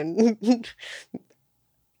situation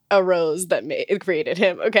arose that created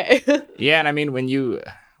him. Okay. Yeah, and I mean when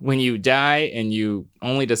you die and you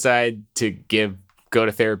only decide to go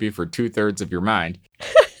to therapy for 2/3 of your mind,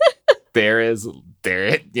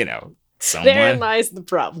 someone Therein lies the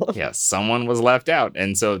problem. yeah, someone was left out,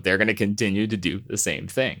 and so they're going to continue to do the same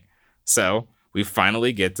thing. So we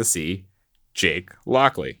finally get to see Jake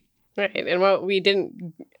Lockley. Right. And what we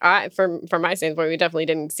didn't, from my standpoint, we definitely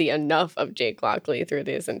didn't see enough of Jake Lockley through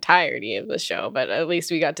this entirety of the show, but at least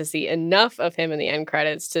we got to see enough of him in the end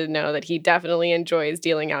credits to know that he definitely enjoys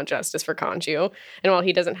dealing out justice for Khonshu. And while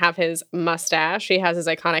he doesn't have his mustache, he has his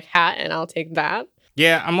iconic hat, and I'll take that.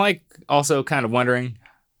 Yeah, I'm like also kind of wondering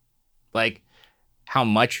like how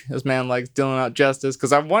much this man likes dealing out justice,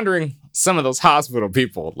 because I'm wondering some of those hospital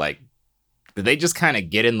people, like, did they just kind of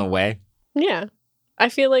get in the way? Yeah. I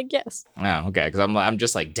feel like yes. Oh, okay. Because I'm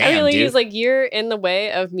just like, I damn, feel like dude. he's like, you're in the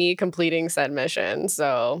way of me completing said mission,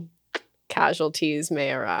 so casualties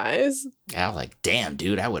may arise. Yeah, like, damn,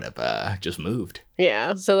 dude, I would have just moved.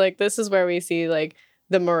 Yeah, so like this is where we see like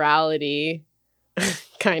the morality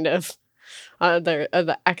kind of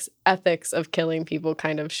the ethics of killing people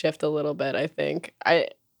kind of shift a little bit, I think.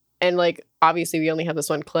 And like obviously we only have this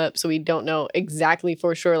one clip, so we don't know exactly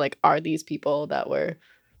for sure like are these people that were,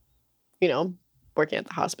 you know, working at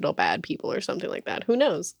the hospital bad people or something like that. Who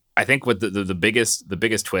knows? I think what the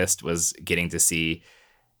biggest twist was getting to see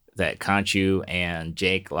that Khonshu and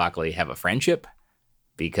Jake Lockley have a friendship,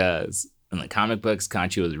 because in the comic books,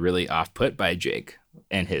 Khonshu was really off-put by Jake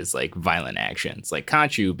and his like violent actions. Like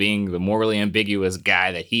Khonshu, being the morally ambiguous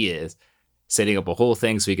guy that he is, setting up a whole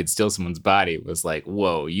thing so he could steal someone's body, was like,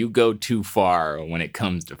 whoa, you go too far when it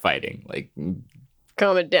comes to fighting. Like,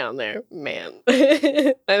 Calm it down there, man.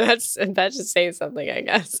 And that should say something, I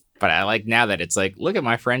guess. but I like now that it's like, look at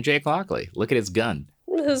my friend Jake Lockley. Look at his gun.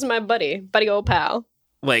 This is my buddy old pal.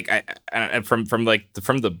 Like from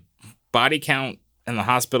the body count in the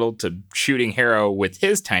hospital to shooting Harrow with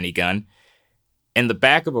his tiny gun in the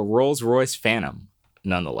back of a Rolls-Royce Phantom,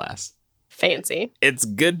 nonetheless. Fancy. It's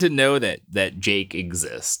good to know that Jake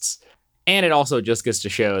exists. And it also just gets to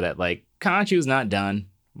show that like Khonshu's not done.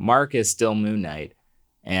 Mark is still Moon Knight.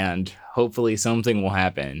 And hopefully something will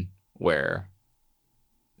happen where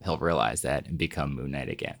he'll realize that and become Moon Knight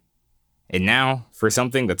again. And now for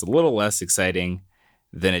something that's a little less exciting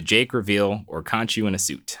than a Jake reveal or Khonshu in a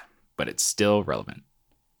suit. but it's still relevant.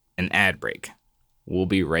 An ad break. We'll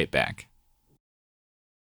be right back.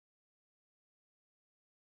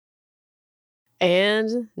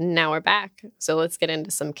 And now we're back. So let's get into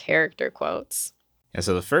some character quotes. Yeah,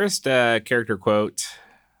 so the first character quote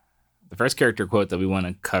that we want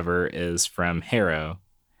to cover is from Harrow.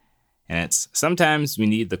 And it's, "Sometimes we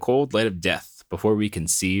need the cold light of death before we can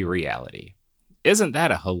see reality." Isn't that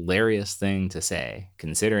a hilarious thing to say,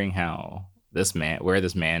 considering where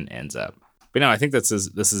this man ends up? But no, I think this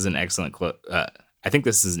is an excellent quote. I think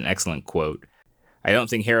this is an excellent quote. I don't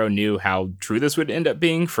think Harrow knew how true this would end up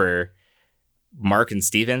being for Mark and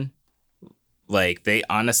Steven. Like, they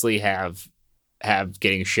honestly have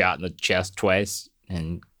getting shot in the chest twice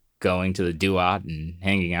and going to the Duat and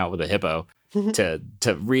hanging out with a hippo to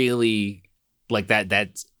really, like,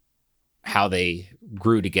 that's how they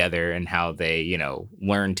grew together and how they,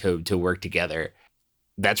 learned to work together.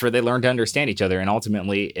 That's where they learned to understand each other. And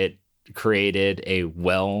ultimately it created a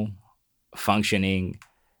well-functioning,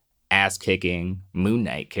 ass-kicking Moon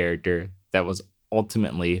Knight character that was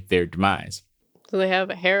ultimately their demise. So they have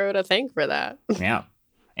Harrow to thank for that. Yeah.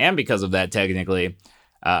 And because of that, technically,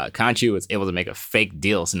 Khonshu was able to make a fake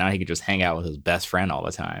deal. So now he could just hang out with his best friend all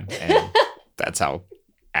the time. And that's how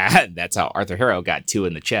Arthur Harrow got 2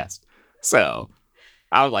 in the chest. So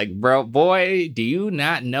I was like, boy, do you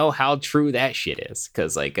not know how true that shit is?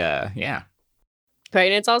 Because, yeah. Right.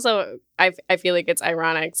 And it's also, I feel like it's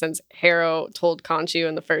ironic since Harrow told Khonshu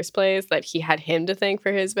in the first place that he had him to thank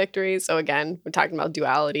for his victories. So again, we're talking about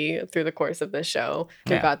duality through the course of this show.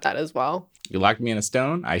 We got that as well. You locked me in a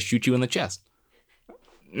stone, I shoot you in the chest.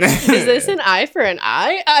 Is this an eye for an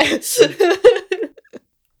eye?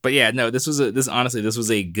 But yeah, no, this was a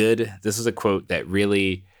quote that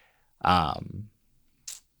really,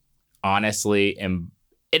 honestly, and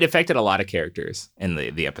it affected a lot of characters in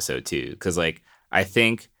the episode too. Because, like, I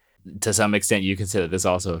think to some extent you can say that this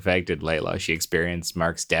also affected Layla. She experienced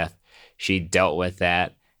Mark's death. She dealt with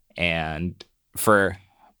that, and for a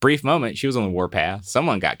brief moment, she was on the warpath.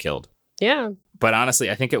 Someone got killed. Yeah. But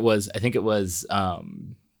honestly, I think it was. I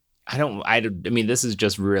mean, this is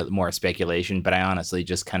just more speculation, but I honestly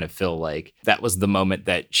just kind of feel like that was the moment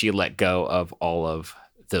that she let go of all of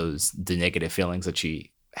the negative feelings that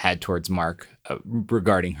she had towards Mark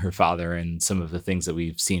regarding her father and some of the things that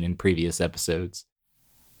we've seen in previous episodes.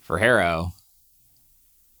 For Harrow,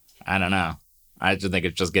 I don't know. I just think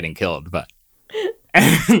it's just getting killed, but.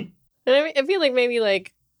 And I feel like maybe,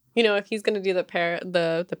 like, if he's going to do the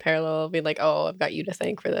parallel, be like, oh, I've got you to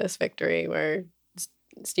thank for this victory, where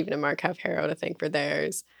Steven and Mark have Harrow to thank for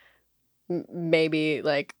theirs. Maybe,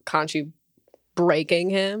 like, Khonshu breaking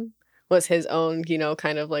him was his own,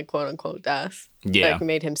 kind of, like, quote unquote death. Yeah. Like,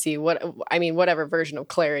 made him see whatever version of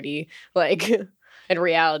clarity, like, and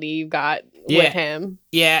reality you got with him.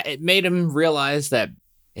 Yeah, it made him realize that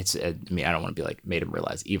I don't want to be like, made him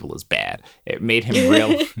realize evil is bad. It made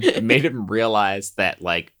him realize that,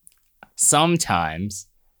 like, sometimes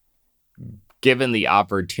giving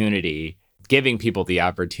people the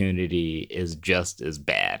opportunity is just as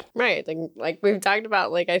bad. Right. Like we've talked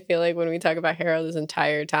about, like, I feel like when we talk about Harrow this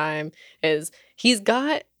entire time is he's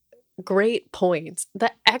got great points.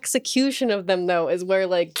 The execution of them, though, is where,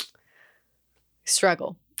 like,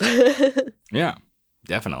 struggle. Yeah,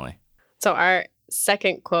 definitely. So our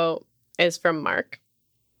second quote is from Mark.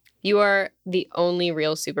 "You are the only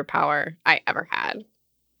real superpower I ever had."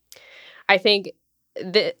 I think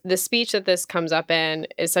the speech that this comes up in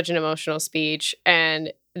is such an emotional speech,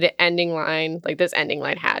 and the ending line, like, this ending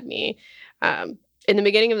line had me. In the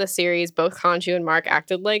beginning of the series, both Khonshu and Mark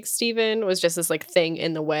acted like Steven was just this, like, thing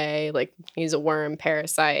in the way, like, he's a worm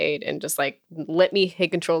parasite, and just, like, let me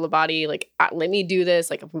take control of the body, like, let me do this,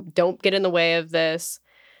 like, don't get in the way of this.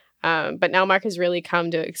 But now Mark has really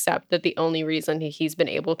come to accept that the only reason he's been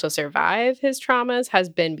able to survive his traumas has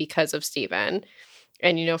been because of Steven.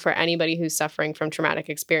 And, for anybody who's suffering from traumatic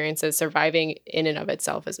experiences, surviving in and of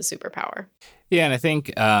itself is a superpower. Yeah, and I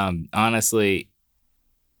think, honestly,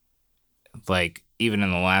 like, even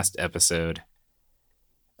in the last episode,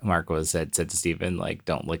 Mark said to Steven, like,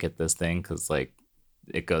 don't look at this thing because, like,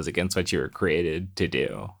 it goes against what you were created to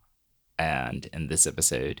do. And in this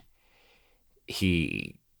episode,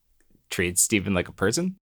 he treats Steven like a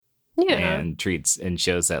person. Yeah. And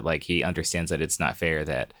shows that, like, he understands that it's not fair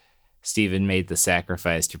that Steven made the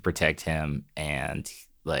sacrifice to protect him, and,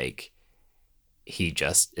 like, he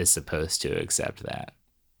just is supposed to accept that.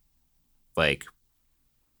 Like,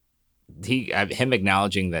 him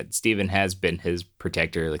acknowledging that Steven has been his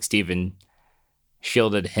protector, like, Steven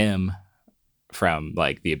shielded him from,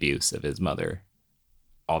 like, the abuse of his mother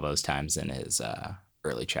all those times in his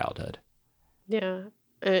early childhood. Yeah.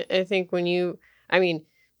 I think I mean,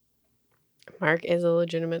 Mark is a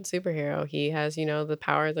legitimate superhero. He has, the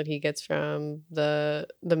power that he gets from the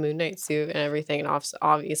Moon Knight suit and everything. And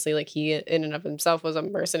obviously, like, he in and of himself was a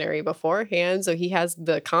mercenary beforehand, so he has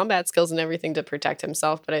the combat skills and everything to protect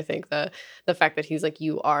himself. But I think the fact that he's like,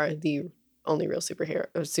 you are the only real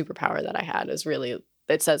superpower that I had is really,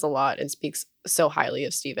 it says a lot and speaks so highly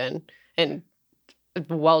of Steven, and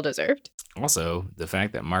well deserved. Also, the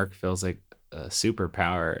fact that Mark feels like a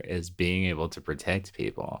superpower is being able to protect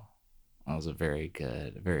people. That was a very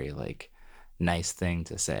good, very like nice thing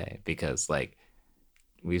to say, because like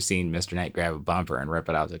we've seen Mr. Knight grab a bumper and rip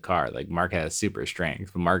it out of the car. Like Mark has super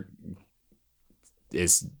strength, but Mark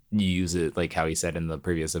use it like how he said in the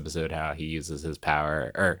previous episode, how he uses his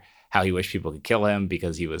power, or how he wished people could kill him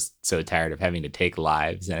because he was so tired of having to take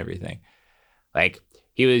lives and everything. Like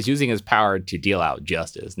he was using his power to deal out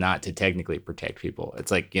justice, not to technically protect people.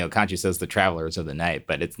 It's like, Khonshu says the travelers of the night,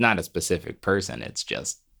 but it's not a specific person. It's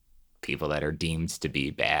just people that are deemed to be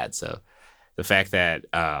bad. So the fact that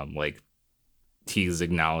like he's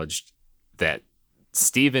acknowledged that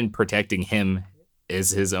Steven protecting him is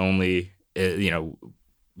his only,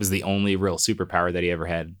 was the only real superpower that he ever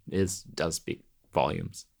had, does speak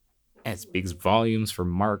volumes. And it speaks volumes for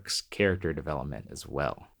Mark's character development as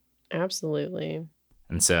well. Absolutely.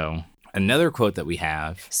 And so another quote that we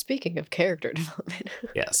have. Speaking of character development.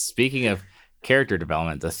 Yes. Speaking of character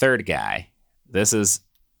development, the third guy,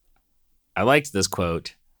 I liked this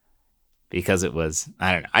quote because it was,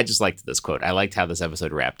 I don't know, I just liked this quote. I liked how this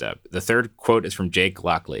episode wrapped up. The third quote is from Jake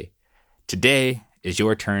Lockley. Today is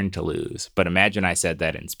your turn to lose, but imagine I said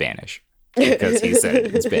that in Spanish, because he said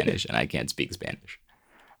it in Spanish and I can't speak Spanish.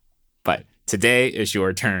 But today is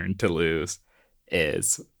your turn to lose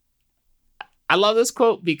I love this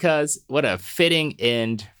quote because what a fitting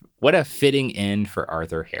end for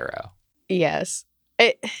Arthur Harrow. Yes.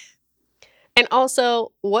 And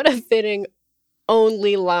also, what a fitting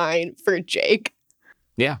only line for Jake.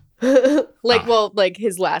 Yeah. Like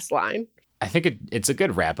his last line. I think it's a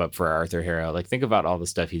good wrap up for Arthur Harrow. Like, think about all the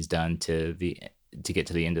stuff he's done to get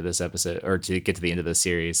to the end of this episode, or to get to the end of the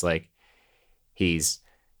series. Like, he's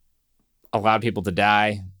allowed people to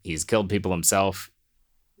die. He's killed people himself.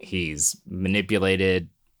 He's manipulated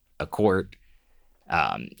a court.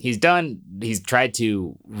 He's tried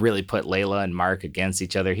to really put Layla and Mark against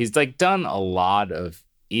each other. He's like done a lot of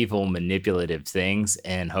evil, manipulative things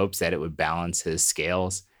in hopes that it would balance his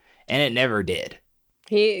scales, and it never did.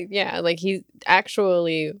 He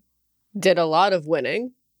actually did a lot of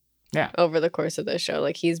winning. Yeah. Over the course of this show.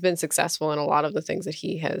 Like, he's been successful in a lot of the things that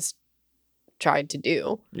he has tried to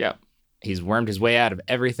do. Yeah. He's wormed his way out of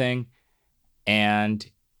everything. And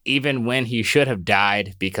even when he should have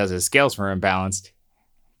died because his scales were imbalanced,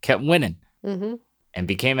 kept winning. Mm-hmm. And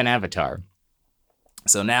became an avatar.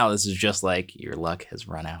 So now this is just like, your luck has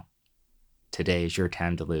run out. Today is your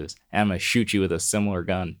time to lose. And I'm going to shoot you with a similar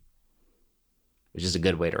gun. Which is a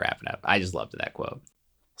good way to wrap it up. I just loved that quote.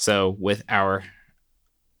 So with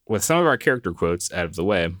some of our character quotes out of the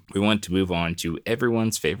way, we want to move on to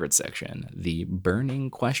everyone's favorite section, the burning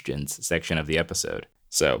questions section of the episode.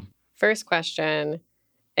 So, first question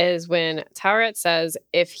is when Taweret says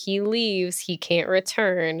if he leaves, he can't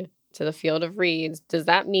return to the Field of Reeds. Does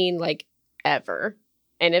that mean like ever?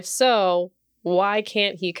 And if so, why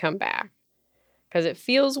can't he come back? Because it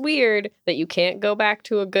feels weird that you can't go back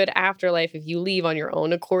to a good afterlife if you leave on your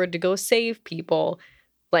own accord to go save people.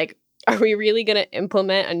 Like, are we really going to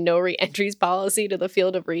implement a no re-entries policy to the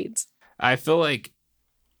Field of Reeds? I feel like,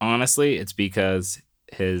 honestly, it's because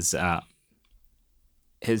his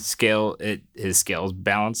scale's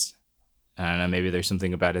balanced. I don't know, maybe there's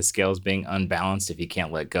something about his scales being unbalanced if he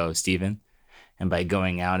can't let go of Steven. And by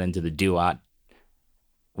going out into the Duat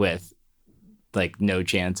with like no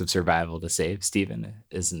chance of survival to save Steven,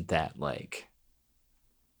 isn't that like,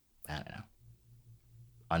 I don't know,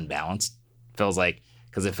 unbalanced? Feels like,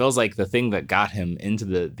 because it feels like the thing that got him into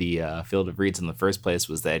the Field of Reeds in the first place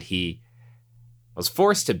was that he was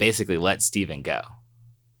forced to basically let Steven go.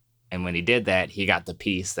 And when he did that, he got the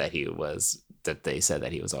peace that they said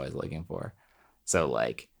that he was always looking for. So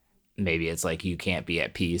like, maybe it's like you can't be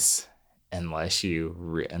at peace unless you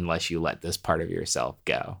let this part of yourself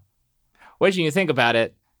go. Which, when you think about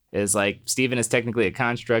it, is like Steven is technically a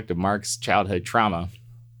construct of Mark's childhood trauma.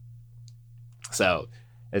 So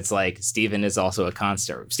it's like Steven is also a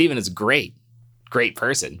constant. Steven is a great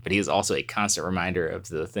person, but he is also a constant reminder of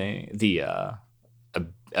the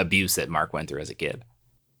abuse that Mark went through as a kid.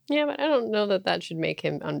 Yeah, but I don't know that should make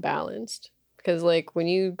him unbalanced. Because like when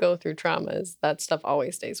you go through traumas, that stuff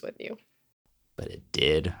always stays with you. But it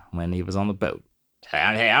did when he was on the boat. Hey,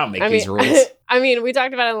 I don't make these rules. I mean, we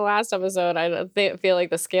talked about it in the last episode. Feel like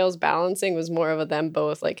the scales balancing was more of a them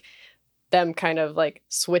both, like them kind of like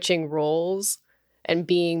switching roles and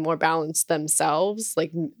being more balanced themselves.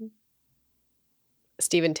 Like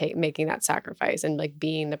Steven making that sacrifice and like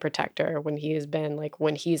being the protector when he has been like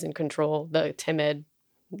when he's in control, the timid,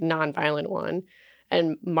 non-violent one.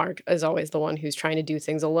 And Mark is always the one who's trying to do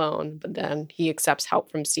things alone, but then he accepts help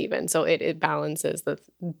from Steven. So it balances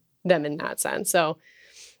them in that sense. So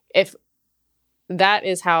if that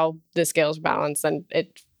is how the scales balance, then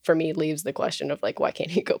it, for me, leaves the question of like, why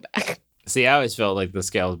can't he go back? See, I always felt like the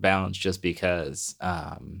scales balanced just because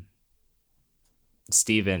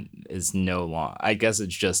Steven is no longer, I guess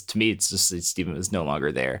it's just, to me, it's just that Steven is no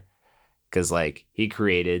longer there. Because like he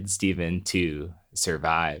created Steven to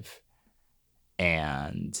survive.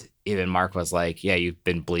 And even Mark was like, yeah, you've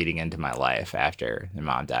been bleeding into my life after your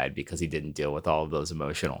mom died, because he didn't deal with all of those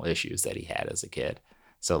emotional issues that he had as a kid.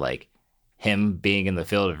 So like him being in the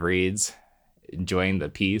field of reeds, enjoying the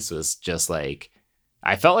peace, was just like,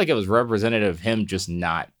 I felt like it was representative of him just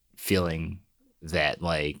not feeling that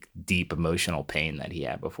like deep emotional pain that he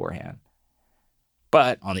had beforehand.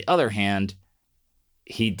 But on the other hand,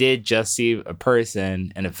 he did just see a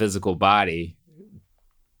person in a physical body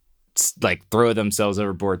like throw themselves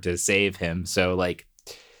overboard to save him. So like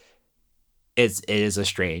it is a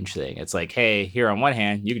strange thing. It's like, hey, here on one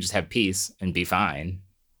hand, you can just have peace and be fine,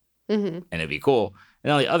 and it'd be cool.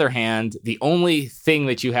 And on the other hand, the only thing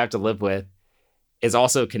that you have to live with is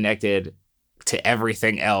also connected to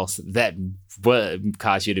everything else that would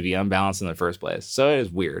cause you to be unbalanced in the first place. So it is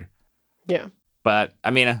weird. Yeah. But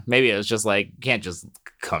I mean, maybe it was just like, you can't just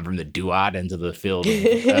come from the duat into the field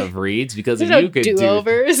of reeds, because if you could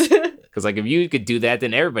do-overs. Because like if you could do that,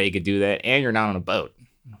 then everybody could do that, and you're not on a boat.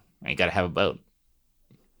 You got to have a boat.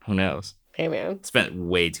 Who knows? Hey man, spent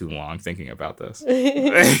way too long thinking about this.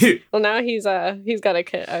 Well, now he's got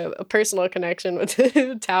a personal connection with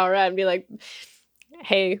Taurat and be like,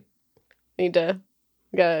 hey, need to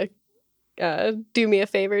do me a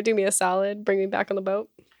favor, do me a solid, bring me back on the boat.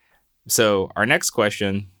 So our next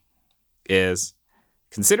question is,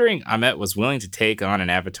 considering Ammit was willing to take on an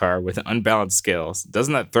avatar with unbalanced skills,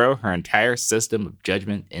 doesn't that throw her entire system of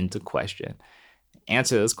judgment into question?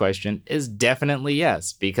 Answer to this question is definitely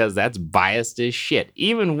yes, because that's biased as shit,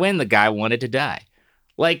 even when the guy wanted to die.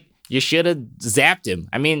 Like, you should have zapped him.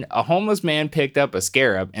 I mean, a homeless man picked up a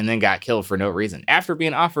scarab and then got killed for no reason after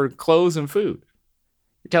being offered clothes and food.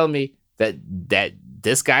 You're telling me that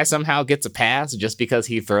this guy somehow gets a pass just because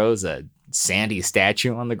he throws a sandy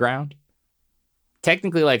statue on the ground?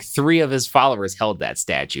 Technically, like 3 of his followers held that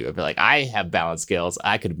statue. I'd be like, I have balance skills.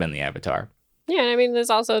 I could have been the avatar. Yeah, I mean,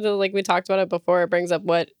 there's also, like we talked about it before, it brings up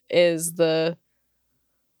what is the,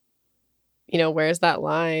 where's that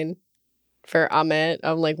line for Ammit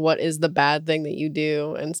of like, what is the bad thing that you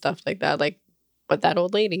do and stuff like that? Like, but that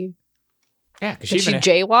old lady. Yeah, because she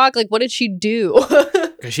jaywalk? Like, what did she do?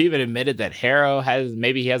 Because she even admitted that Harrow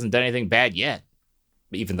he hasn't done anything bad yet.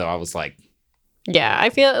 Even though I was like, yeah, I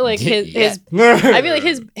feel like his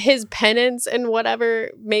penance and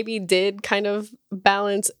whatever maybe did kind of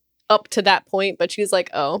balance up to that point, but she's like,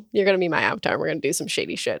 oh, you're gonna be my avatar, we're gonna do some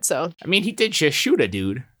shady shit. So I mean, he did just shoot a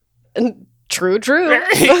dude. True.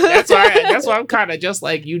 That's why I'm kind of just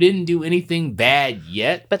like, you didn't do anything bad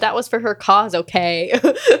yet, but that was for her cause, okay?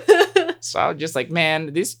 So I was just like,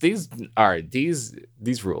 man, these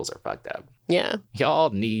rules are fucked up. Yeah,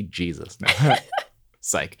 y'all need Jesus. No.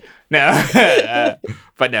 Psych. No.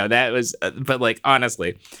 But no, that was, but like,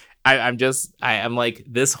 honestly, I'm like,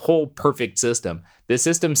 this whole perfect system. This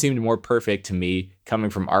system seemed more perfect to me coming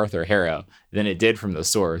from Arthur Harrow than it did from the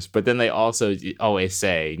source. But then they also always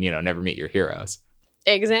say, never meet your heroes.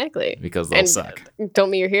 Exactly. Because they'll suck. Don't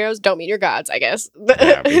meet your heroes, don't meet your gods, I guess.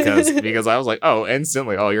 Yeah, because I was like, oh,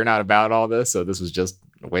 instantly, oh, you're not about all this, so this was just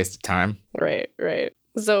a waste of time. Right.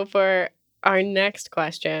 So for our next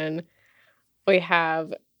question, we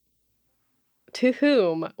have, to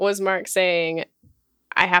whom was Mark saying,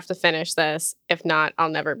 I have to finish this, if not, I'll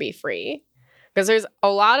never be free? Because there's a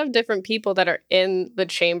lot of different people that are in the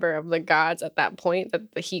chamber of the gods at that point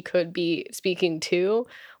that he could be speaking to,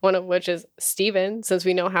 one of which is Steven, since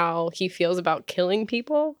we know how he feels about killing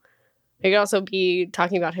people. He could also be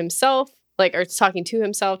talking about himself, or talking to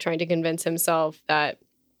himself, trying to convince himself that,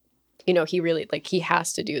 he really, he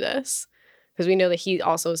has to do this. Because we know that he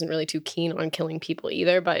also isn't really too keen on killing people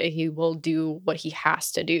either, but he will do what he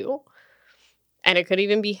has to do. And it could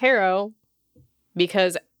even be Harrow,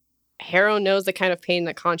 because Harrow knows the kind of pain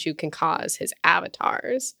that Khonshu can cause his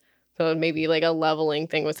avatars. So maybe like a leveling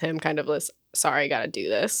thing with him, kind of this, sorry, I gotta do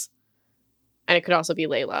this. And it could also be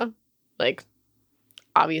Layla. Like,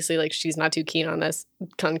 obviously, like, she's not too keen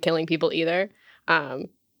on killing people either.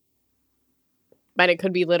 But it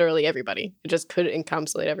could be literally everybody. It just could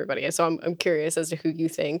encapsulate everybody. So I'm curious as to who you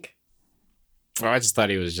think. Well, I just thought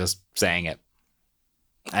he was just saying it.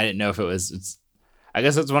 I didn't know if it was. I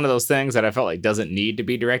guess it's one of those things that I felt like doesn't need to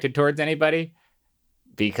be directed towards anybody,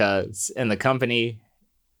 because in the company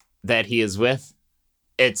that he is with,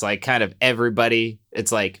 it's like kind of everybody.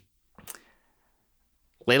 It's like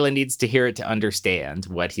Layla needs to hear it to understand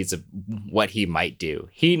what he might do.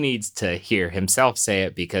 He needs to hear himself say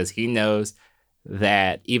it because he knows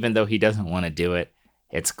that even though he doesn't want to do it,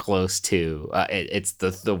 it's close to it's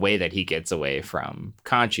the way that he gets away from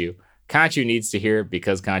Khonshu. Khonshu needs to hear it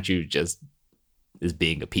because Khonshu just is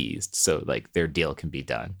being appeased, so like their deal can be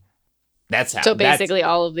done. That's how. So basically,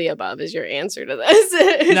 all of the above is your answer to this.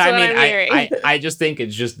 No, I just think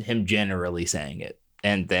it's just him generally saying it,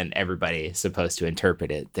 and then everybody is supposed to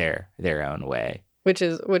interpret it their own way. Which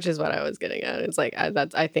is what I was getting at. It's like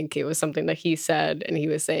I think it was something that he said, and he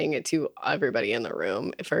was saying it to everybody in the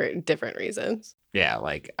room for different reasons. Yeah,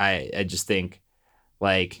 like I just think,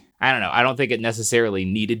 like, I don't know. I don't think it necessarily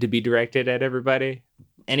needed to be directed at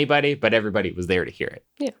anybody, but everybody was there to hear it.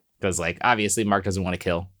 Yeah. Because, like, obviously Mark doesn't want to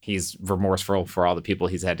kill. He's remorseful for all the people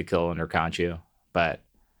he's had to kill under Khonshu. But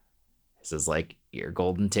this is like your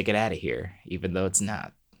golden ticket out of here, even though it's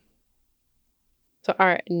not. So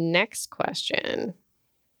our next question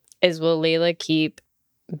is, will Layla keep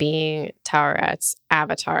being Taweret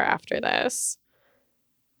avatar after this?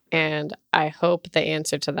 And I hope the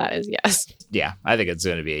answer to that is yes. Yeah, I think it's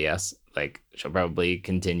going to be a yes. Like, she'll probably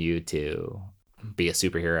continue to be a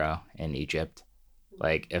superhero in Egypt.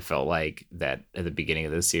 Like, it felt like that at the beginning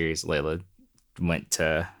of this series, Layla went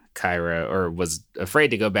to Cairo, or was afraid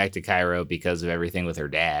to go back to Cairo because of everything with her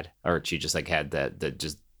dad, or she just like had the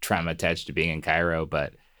just trauma attached to being in Cairo.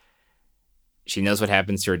 But she knows what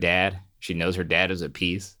happens to her dad. She knows her dad is at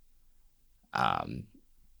peace.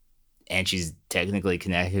 And she's technically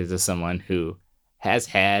connected to someone who has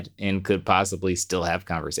had and could possibly still have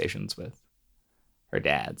conversations with her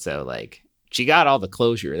dad. So like, she got all the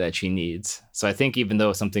closure that she needs. So I think even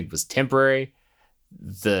though something was temporary,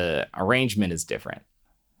 the arrangement is different.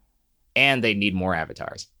 And they need more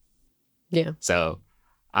avatars. Yeah. So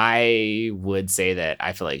I would say that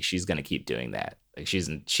I feel like she's going to keep doing that. Like,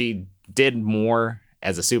 she did more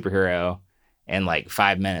as a superhero in like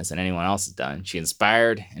 5 minutes than anyone else has done. She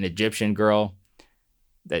inspired an Egyptian girl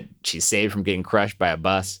that she saved from getting crushed by a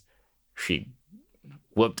bus. She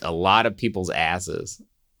whooped a lot of people's asses.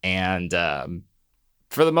 And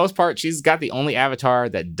for the most part, she's got the only avatar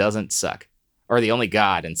that doesn't suck, or the only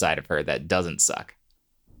god inside of her that doesn't suck.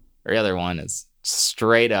 The other one is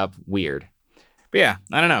straight up weird. But yeah,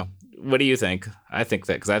 I don't know. What do you think? I think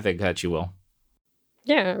that she will.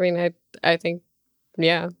 Yeah, I mean, I think,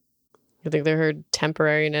 yeah. I think that her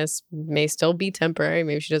temporariness may still be temporary.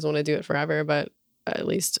 Maybe she doesn't want to do it forever, but at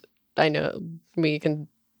least I know we can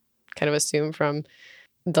kind of assume from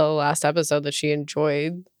the last episode that she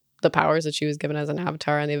enjoyed the powers that she was given as an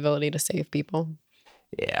avatar and the ability to save people.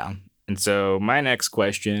 Yeah. And so my next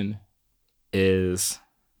question is,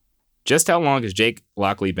 just how long has Jake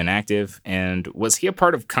Lockley been active, and was he a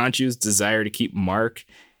part of Khonshu's desire to keep Mark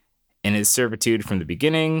in his servitude from the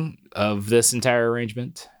beginning of this entire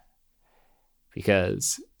arrangement?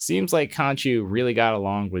 Because it seems like Khonshu really got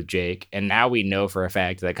along with Jake, and now we know for a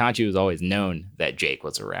fact that Khonshu has always known that Jake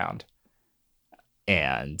was around.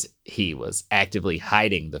 And he was actively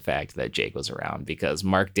hiding the fact that Jake was around because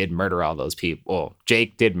Mark did murder all those people. Well,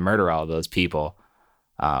 Jake did murder all those people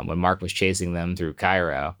when Mark was chasing them through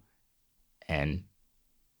Cairo. And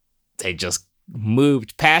they just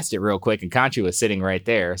moved past it real quick, and Khonshu was sitting right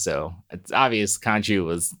there. So it's obvious Khonshu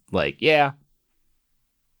was like, yeah,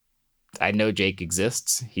 I know Jake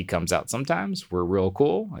exists. He comes out sometimes. We're real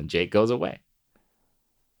cool. And Jake goes away.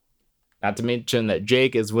 Not to mention that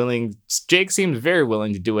Jake seems very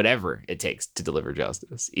willing to do whatever it takes to deliver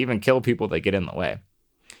justice, even kill people that get in the way.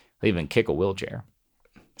 He'll even kick a wheelchair.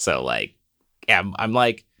 So like, yeah, I'm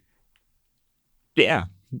like, yeah.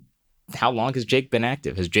 How long has Jake been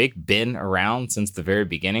active? Has Jake been around since the very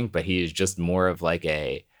beginning, but he is just more of like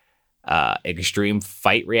a extreme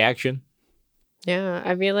fight reaction? Yeah,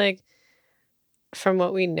 I feel like from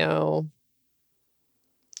what we know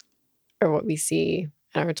or what we see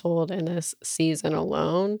and are told in this season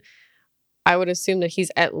alone, I would assume that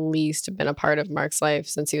he's at least been a part of Mark's life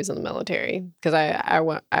since he was in the military. Because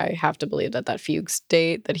I have to believe that fugue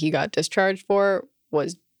state that he got discharged for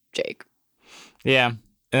was Jake. Yeah.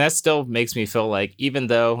 And that still makes me feel like, even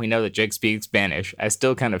though we know that Jake speaks Spanish, I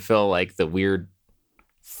still kind of feel like the weird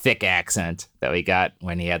thick accent that we got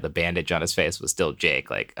when he had the bandage on his face was still Jake.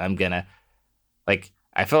 Like,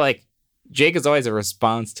 I feel like Jake is always a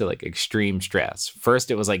response to like extreme stress.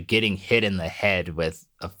 First, it was like getting hit in the head with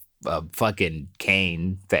a fucking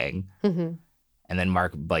cane thing. Mm-hmm. And then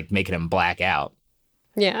Mark like making him black out.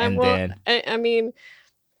 Yeah. And well, then I mean,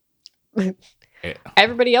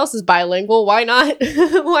 everybody else is bilingual. Why not?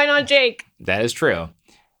 Why not Jake? That is true.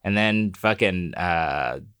 And then fucking,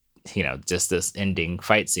 just this ending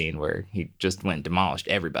fight scene where he just went and demolished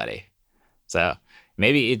everybody. So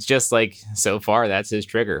maybe it's just like, so far, that's his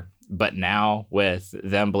trigger. But now with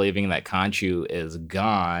them believing that Khonshu is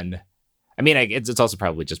gone, I mean, it's also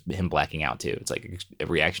probably just him blacking out too. It's like a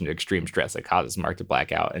reaction to extreme stress that causes Mark to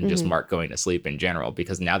black out and just Mark going to sleep in general.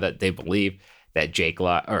 Because now that they believe that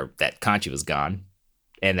that Khonshu is gone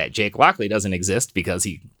and that Jake Lockley doesn't exist because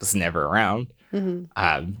he was never around,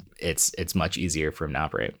 it's much easier for him to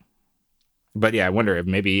operate. But yeah, I wonder if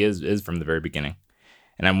maybe he is from the very beginning.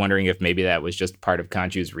 And I'm wondering if maybe that was just part of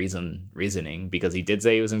Khonshu's reasoning, because he did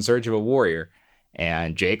say he was in search of a warrior.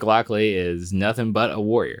 And Jake Lockley is nothing but a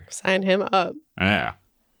warrior. Sign him up. Yeah.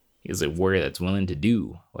 He's a warrior that's willing to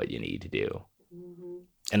do what you need to do. Mm-hmm.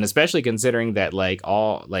 And especially considering that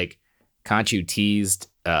Khonshu teased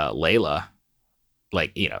Layla,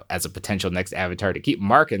 as a potential next avatar to keep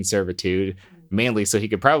Mark in servitude, mainly so he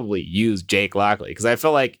could probably use Jake Lockley. Because I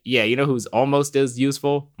feel like, you know who's almost as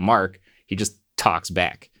useful? Mark. He just talks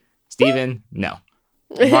back. Steven, no.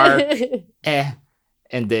 Mark,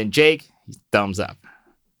 And then Jake, thumbs up.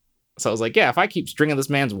 So I was like, yeah, if I keep stringing this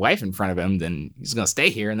man's wife in front of him, then he's going to stay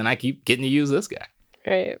here, and then I keep getting to use this guy.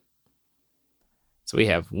 Right. So we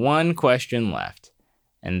have one question left.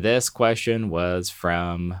 And this question was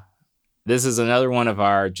from... This is another one of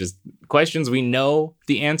our just questions we know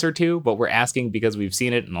the answer to, but we're asking because we've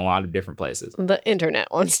seen it in a lot of different places. The internet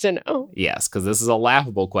wants to know. Yes, because this is a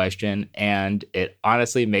laughable question, and it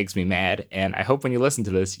honestly makes me mad. And I hope when you listen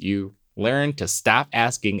to this, you learn to stop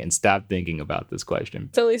asking and stop thinking about this question.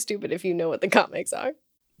 It's only stupid if you know what the comics are.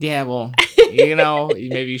 Yeah, well,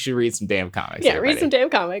 maybe you should read some damn comics. Yeah, read some damn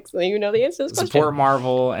comics, and then you know the answer to this question. Support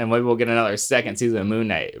Marvel, and maybe we'll get another second season of Moon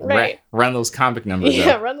Knight. Right. Run those comic numbers up.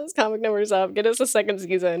 Yeah, run those comic numbers up. Get us a second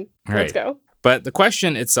season. Right. Let's go. But the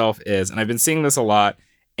question itself is, and I've been seeing this a lot,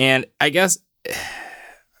 and I guess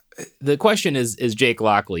the question is Jake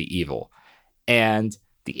Lockley evil? And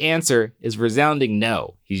the answer is resounding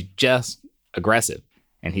no. He's just aggressive,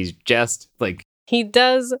 and he's just like... He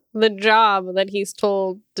does the job that he's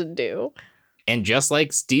told to do. And just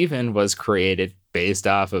like Steven was created based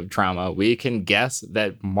off of trauma, we can guess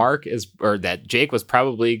that that Jake was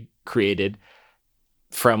probably created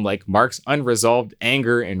from like Mark's unresolved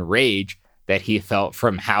anger and rage that he felt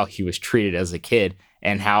from how he was treated as a kid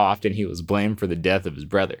and how often he was blamed for the death of his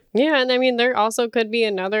brother. Yeah, and I mean, there also could be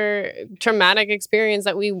another traumatic experience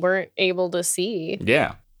that we weren't able to see.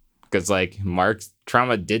 Yeah. Because, like, Mark's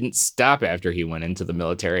trauma didn't stop after he went into the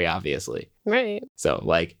military, obviously. Right. So,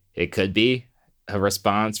 like, it could be a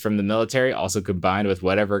response from the military, also combined with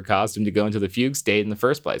whatever caused him to go into the fugue state in the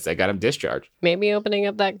first place that got him discharged. Maybe opening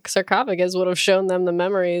up that sarcophagus would have shown them the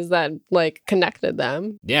memories that, like, connected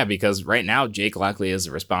them. Yeah, because right now, Jake Lockley is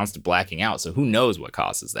a response to blacking out, so who knows what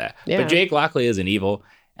causes that. Yeah. But Jake Lockley is an evil,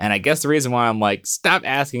 and I guess the reason why I'm like, stop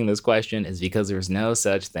asking this question is because there's no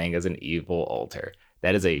such thing as an evil alter.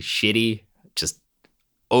 That is a shitty, just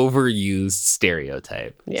overused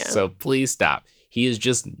stereotype. Yeah. So please stop. He is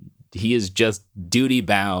just duty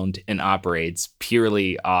bound and operates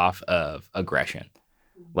purely off of aggression.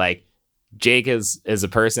 Like, Jake is a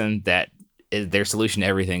person that their solution to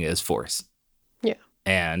everything is force. Yeah.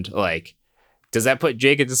 And like, does that put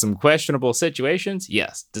Jake into some questionable situations?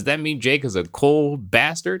 Yes. Does that mean Jake is a cold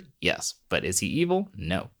bastard? Yes. But is he evil?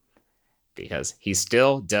 No. Because he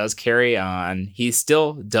still does carry on. He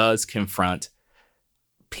still does confront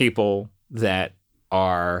people that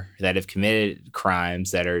have committed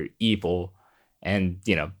crimes that are evil and,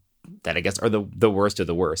 that I guess are the worst of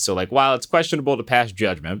the worst. So, like, while it's questionable to pass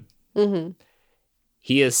judgment,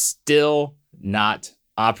 he is still not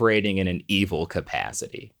operating in an evil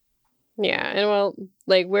capacity. Yeah. And well,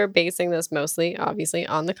 like, we're basing this mostly, obviously,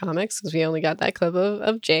 on the comics because we only got that clip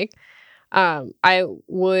of Jake. I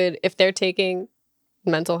would, if they're taking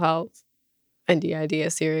mental health and DID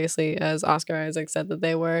as seriously as Oscar Isaac said that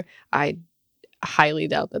they were, I highly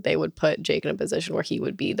doubt that they would put Jake in a position where he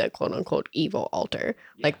would be the quote unquote evil alter.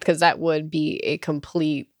 Yeah. Like, because that would be a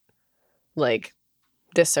complete, like,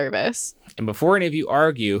 disservice. And before any of you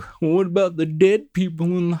argue, what about the dead people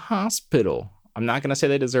in the hospital? I'm not going to say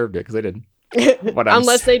they deserved it because they didn't.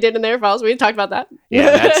 Unless they did in their files. We talked about that.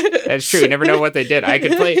 Yeah, that's true. You never know what they did. I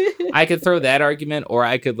could throw that argument, or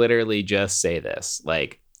I could literally just say this.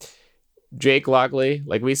 Like, Jake Lockley,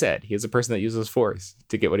 like we said, he is a person that uses force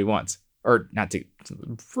to get what he wants. Or not to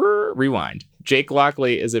rewind. Jake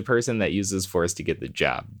Lockley is a person that uses force to get the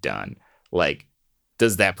job done. Like,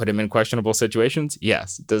 does that put him in questionable situations?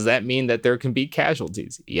 Yes. Does that mean that there can be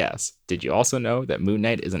casualties? Yes. Did you also know that Moon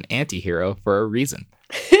Knight is an anti-hero for a reason?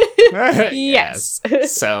 Yes.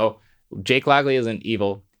 So Jake Lockley isn't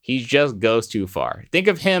evil. He just goes too far. Think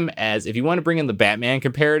of him as, if you want to bring in the Batman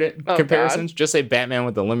comparisons, just say Batman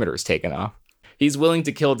with the limiters taken off. He's willing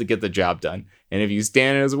to kill to get the job done. And if you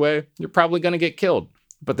stand in his way, you're probably going to get killed.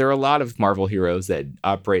 But there are a lot of Marvel heroes that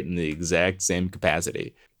operate in the exact same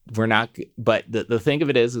capacity. But the thing of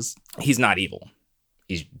it is he's not evil.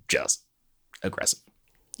 He's just aggressive.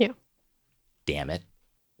 Yeah. Damn it.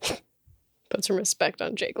 Put some respect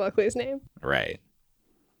on Jake Lockley's name. Right.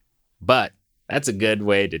 But that's a good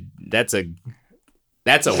way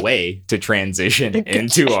to transition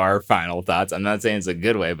into our final thoughts. I'm not saying it's a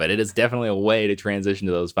good way, but it is definitely a way to transition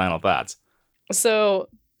to those final thoughts. So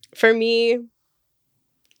for me,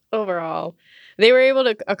 overall, they were able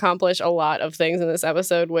to accomplish a lot of things in this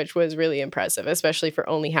episode, which was really impressive, especially for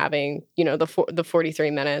only having, the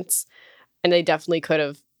 43 minutes. And they definitely could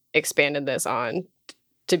have expanded this on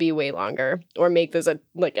to be way longer, or make this a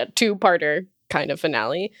two-parter kind of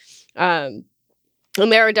finale. And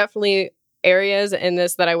there are definitely areas in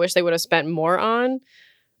this that I wish they would have spent more on.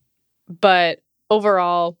 But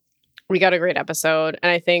overall, we got a great episode. And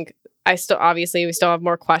I think we still have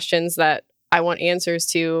more questions that I want answers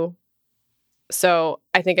to. So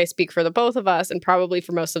I think I speak for the both of us, and probably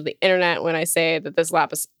for most of the internet, when I say that this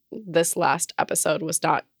last episode was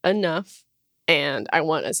not enough, and I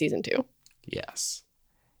want a season 2. Yes.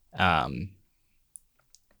 I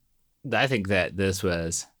think that this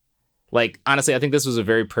was, honestly, I think this was a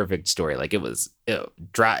very perfect story. Like, it was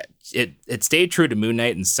dry. It stayed true to Moon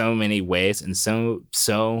Knight in so many ways, and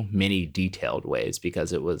so many detailed ways,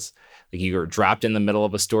 because it was like you were dropped in the middle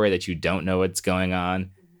of a story that you don't know what's going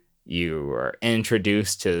on. You are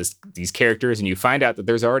introduced to these characters, and you find out that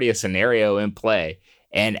there's already a scenario in play.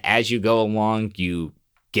 And as you go along, you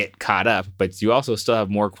get caught up, but you also still have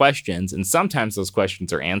more questions. And sometimes those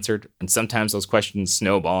questions are answered, and sometimes those questions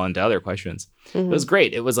snowball into other questions. Mm-hmm. It was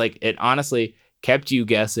great. It was it honestly kept you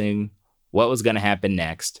guessing what was going to happen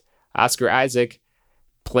next. Oscar Isaac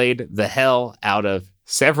played the hell out of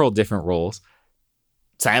several different roles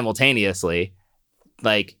simultaneously.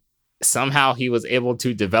 Somehow he was able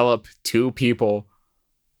to develop two people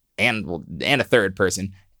and a third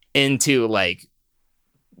person into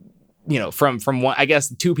from one, I guess,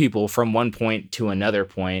 two people from one point to another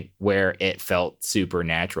point where it felt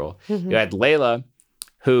supernatural. Mm-hmm. You had Layla,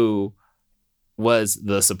 who was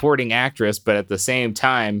the supporting actress, but at the same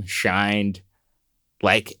time shined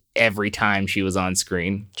every time she was on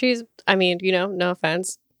screen. No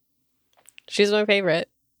offense, she's my favorite.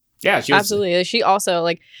 Yeah, she was. Absolutely. She also,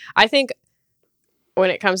 I think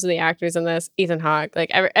when it comes to the actors in this, Ethan Hawke,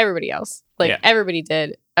 everybody else, everybody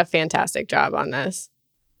did a fantastic job on this.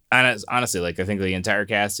 Honestly, I think the entire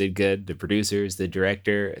cast did good. The producers, the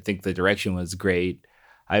director, I think the direction was great.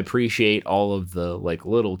 I appreciate all of the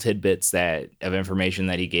little tidbits of information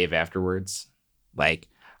that he gave afterwards.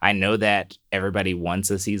 I know that everybody wants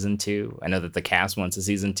a season 2. I know that the cast wants a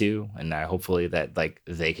season 2, and hopefully that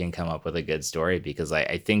they can come up with a good story, because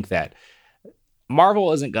I think that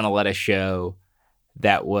Marvel isn't going to let a show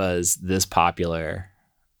that was this popular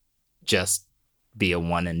just be a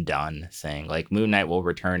one and done thing. Moon Knight will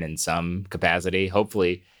return in some capacity.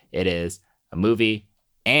 Hopefully it is a movie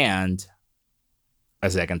and a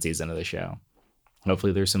second season of the show.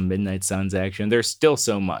 Hopefully there's some Midnight Suns action. There's still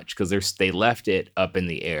so much, because they left it up in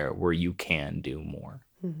the air where you can do more.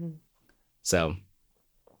 Mm-hmm. So,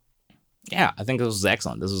 yeah, I think this was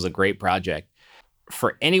excellent. This was a great project.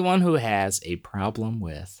 For anyone who has a problem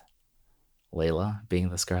with Layla being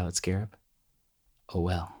the Scarlet Scarab, oh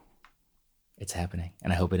well, it's happening.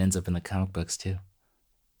 And I hope it ends up in the comic books too,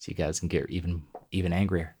 so you guys can get even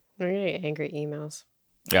angrier. We're going to get angry emails.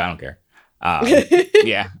 Yeah, I don't care.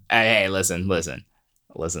 Yeah. Hey, listen.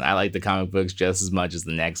 I like the comic books just as much as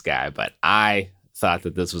the next guy, but I thought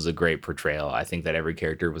that this was a great portrayal. I think that every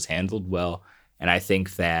character was handled well, and I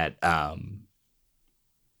think that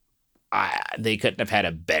they couldn't have had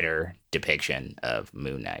a better depiction of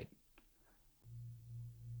Moon Knight.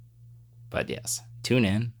 But yes, tune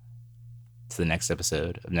in to the next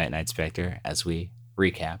episode of Night Night Spectre as we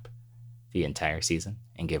recap the entire season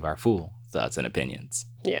and give our full thoughts and opinions.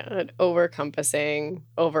 Yeah, an overarching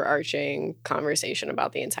conversation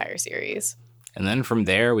about the entire series. And then from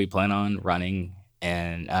there, we plan on running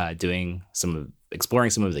and exploring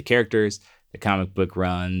some of the characters, the comic book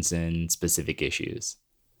runs, and specific issues.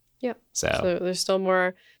 Yep. So there's still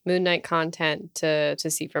more Moon Knight content to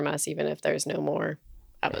see from us, even if there's no more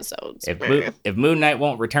episodes. If Moon Knight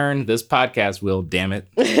won't return, this podcast will, damn it.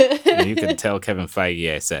 You can tell Kevin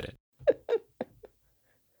Feige I said it.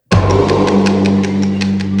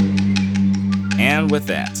 And with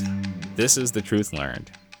that, this is the truth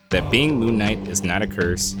learned. That being Moon Knight is not a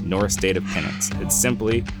curse, nor a state of penance. It's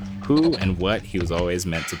simply who and what he was always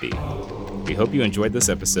meant to be. We hope you enjoyed this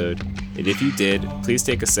episode, and if you did, please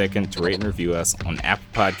take a second to rate and review us on Apple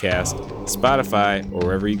Podcasts, Spotify, or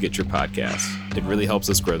wherever you get your podcasts. It really helps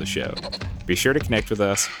us grow the show. Be sure to connect with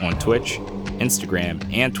us on Twitch, Instagram,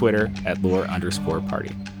 and Twitter at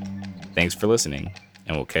lore_party. Thanks for listening,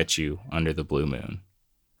 and we'll catch you under the blue moon.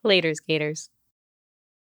 Laters, Gators.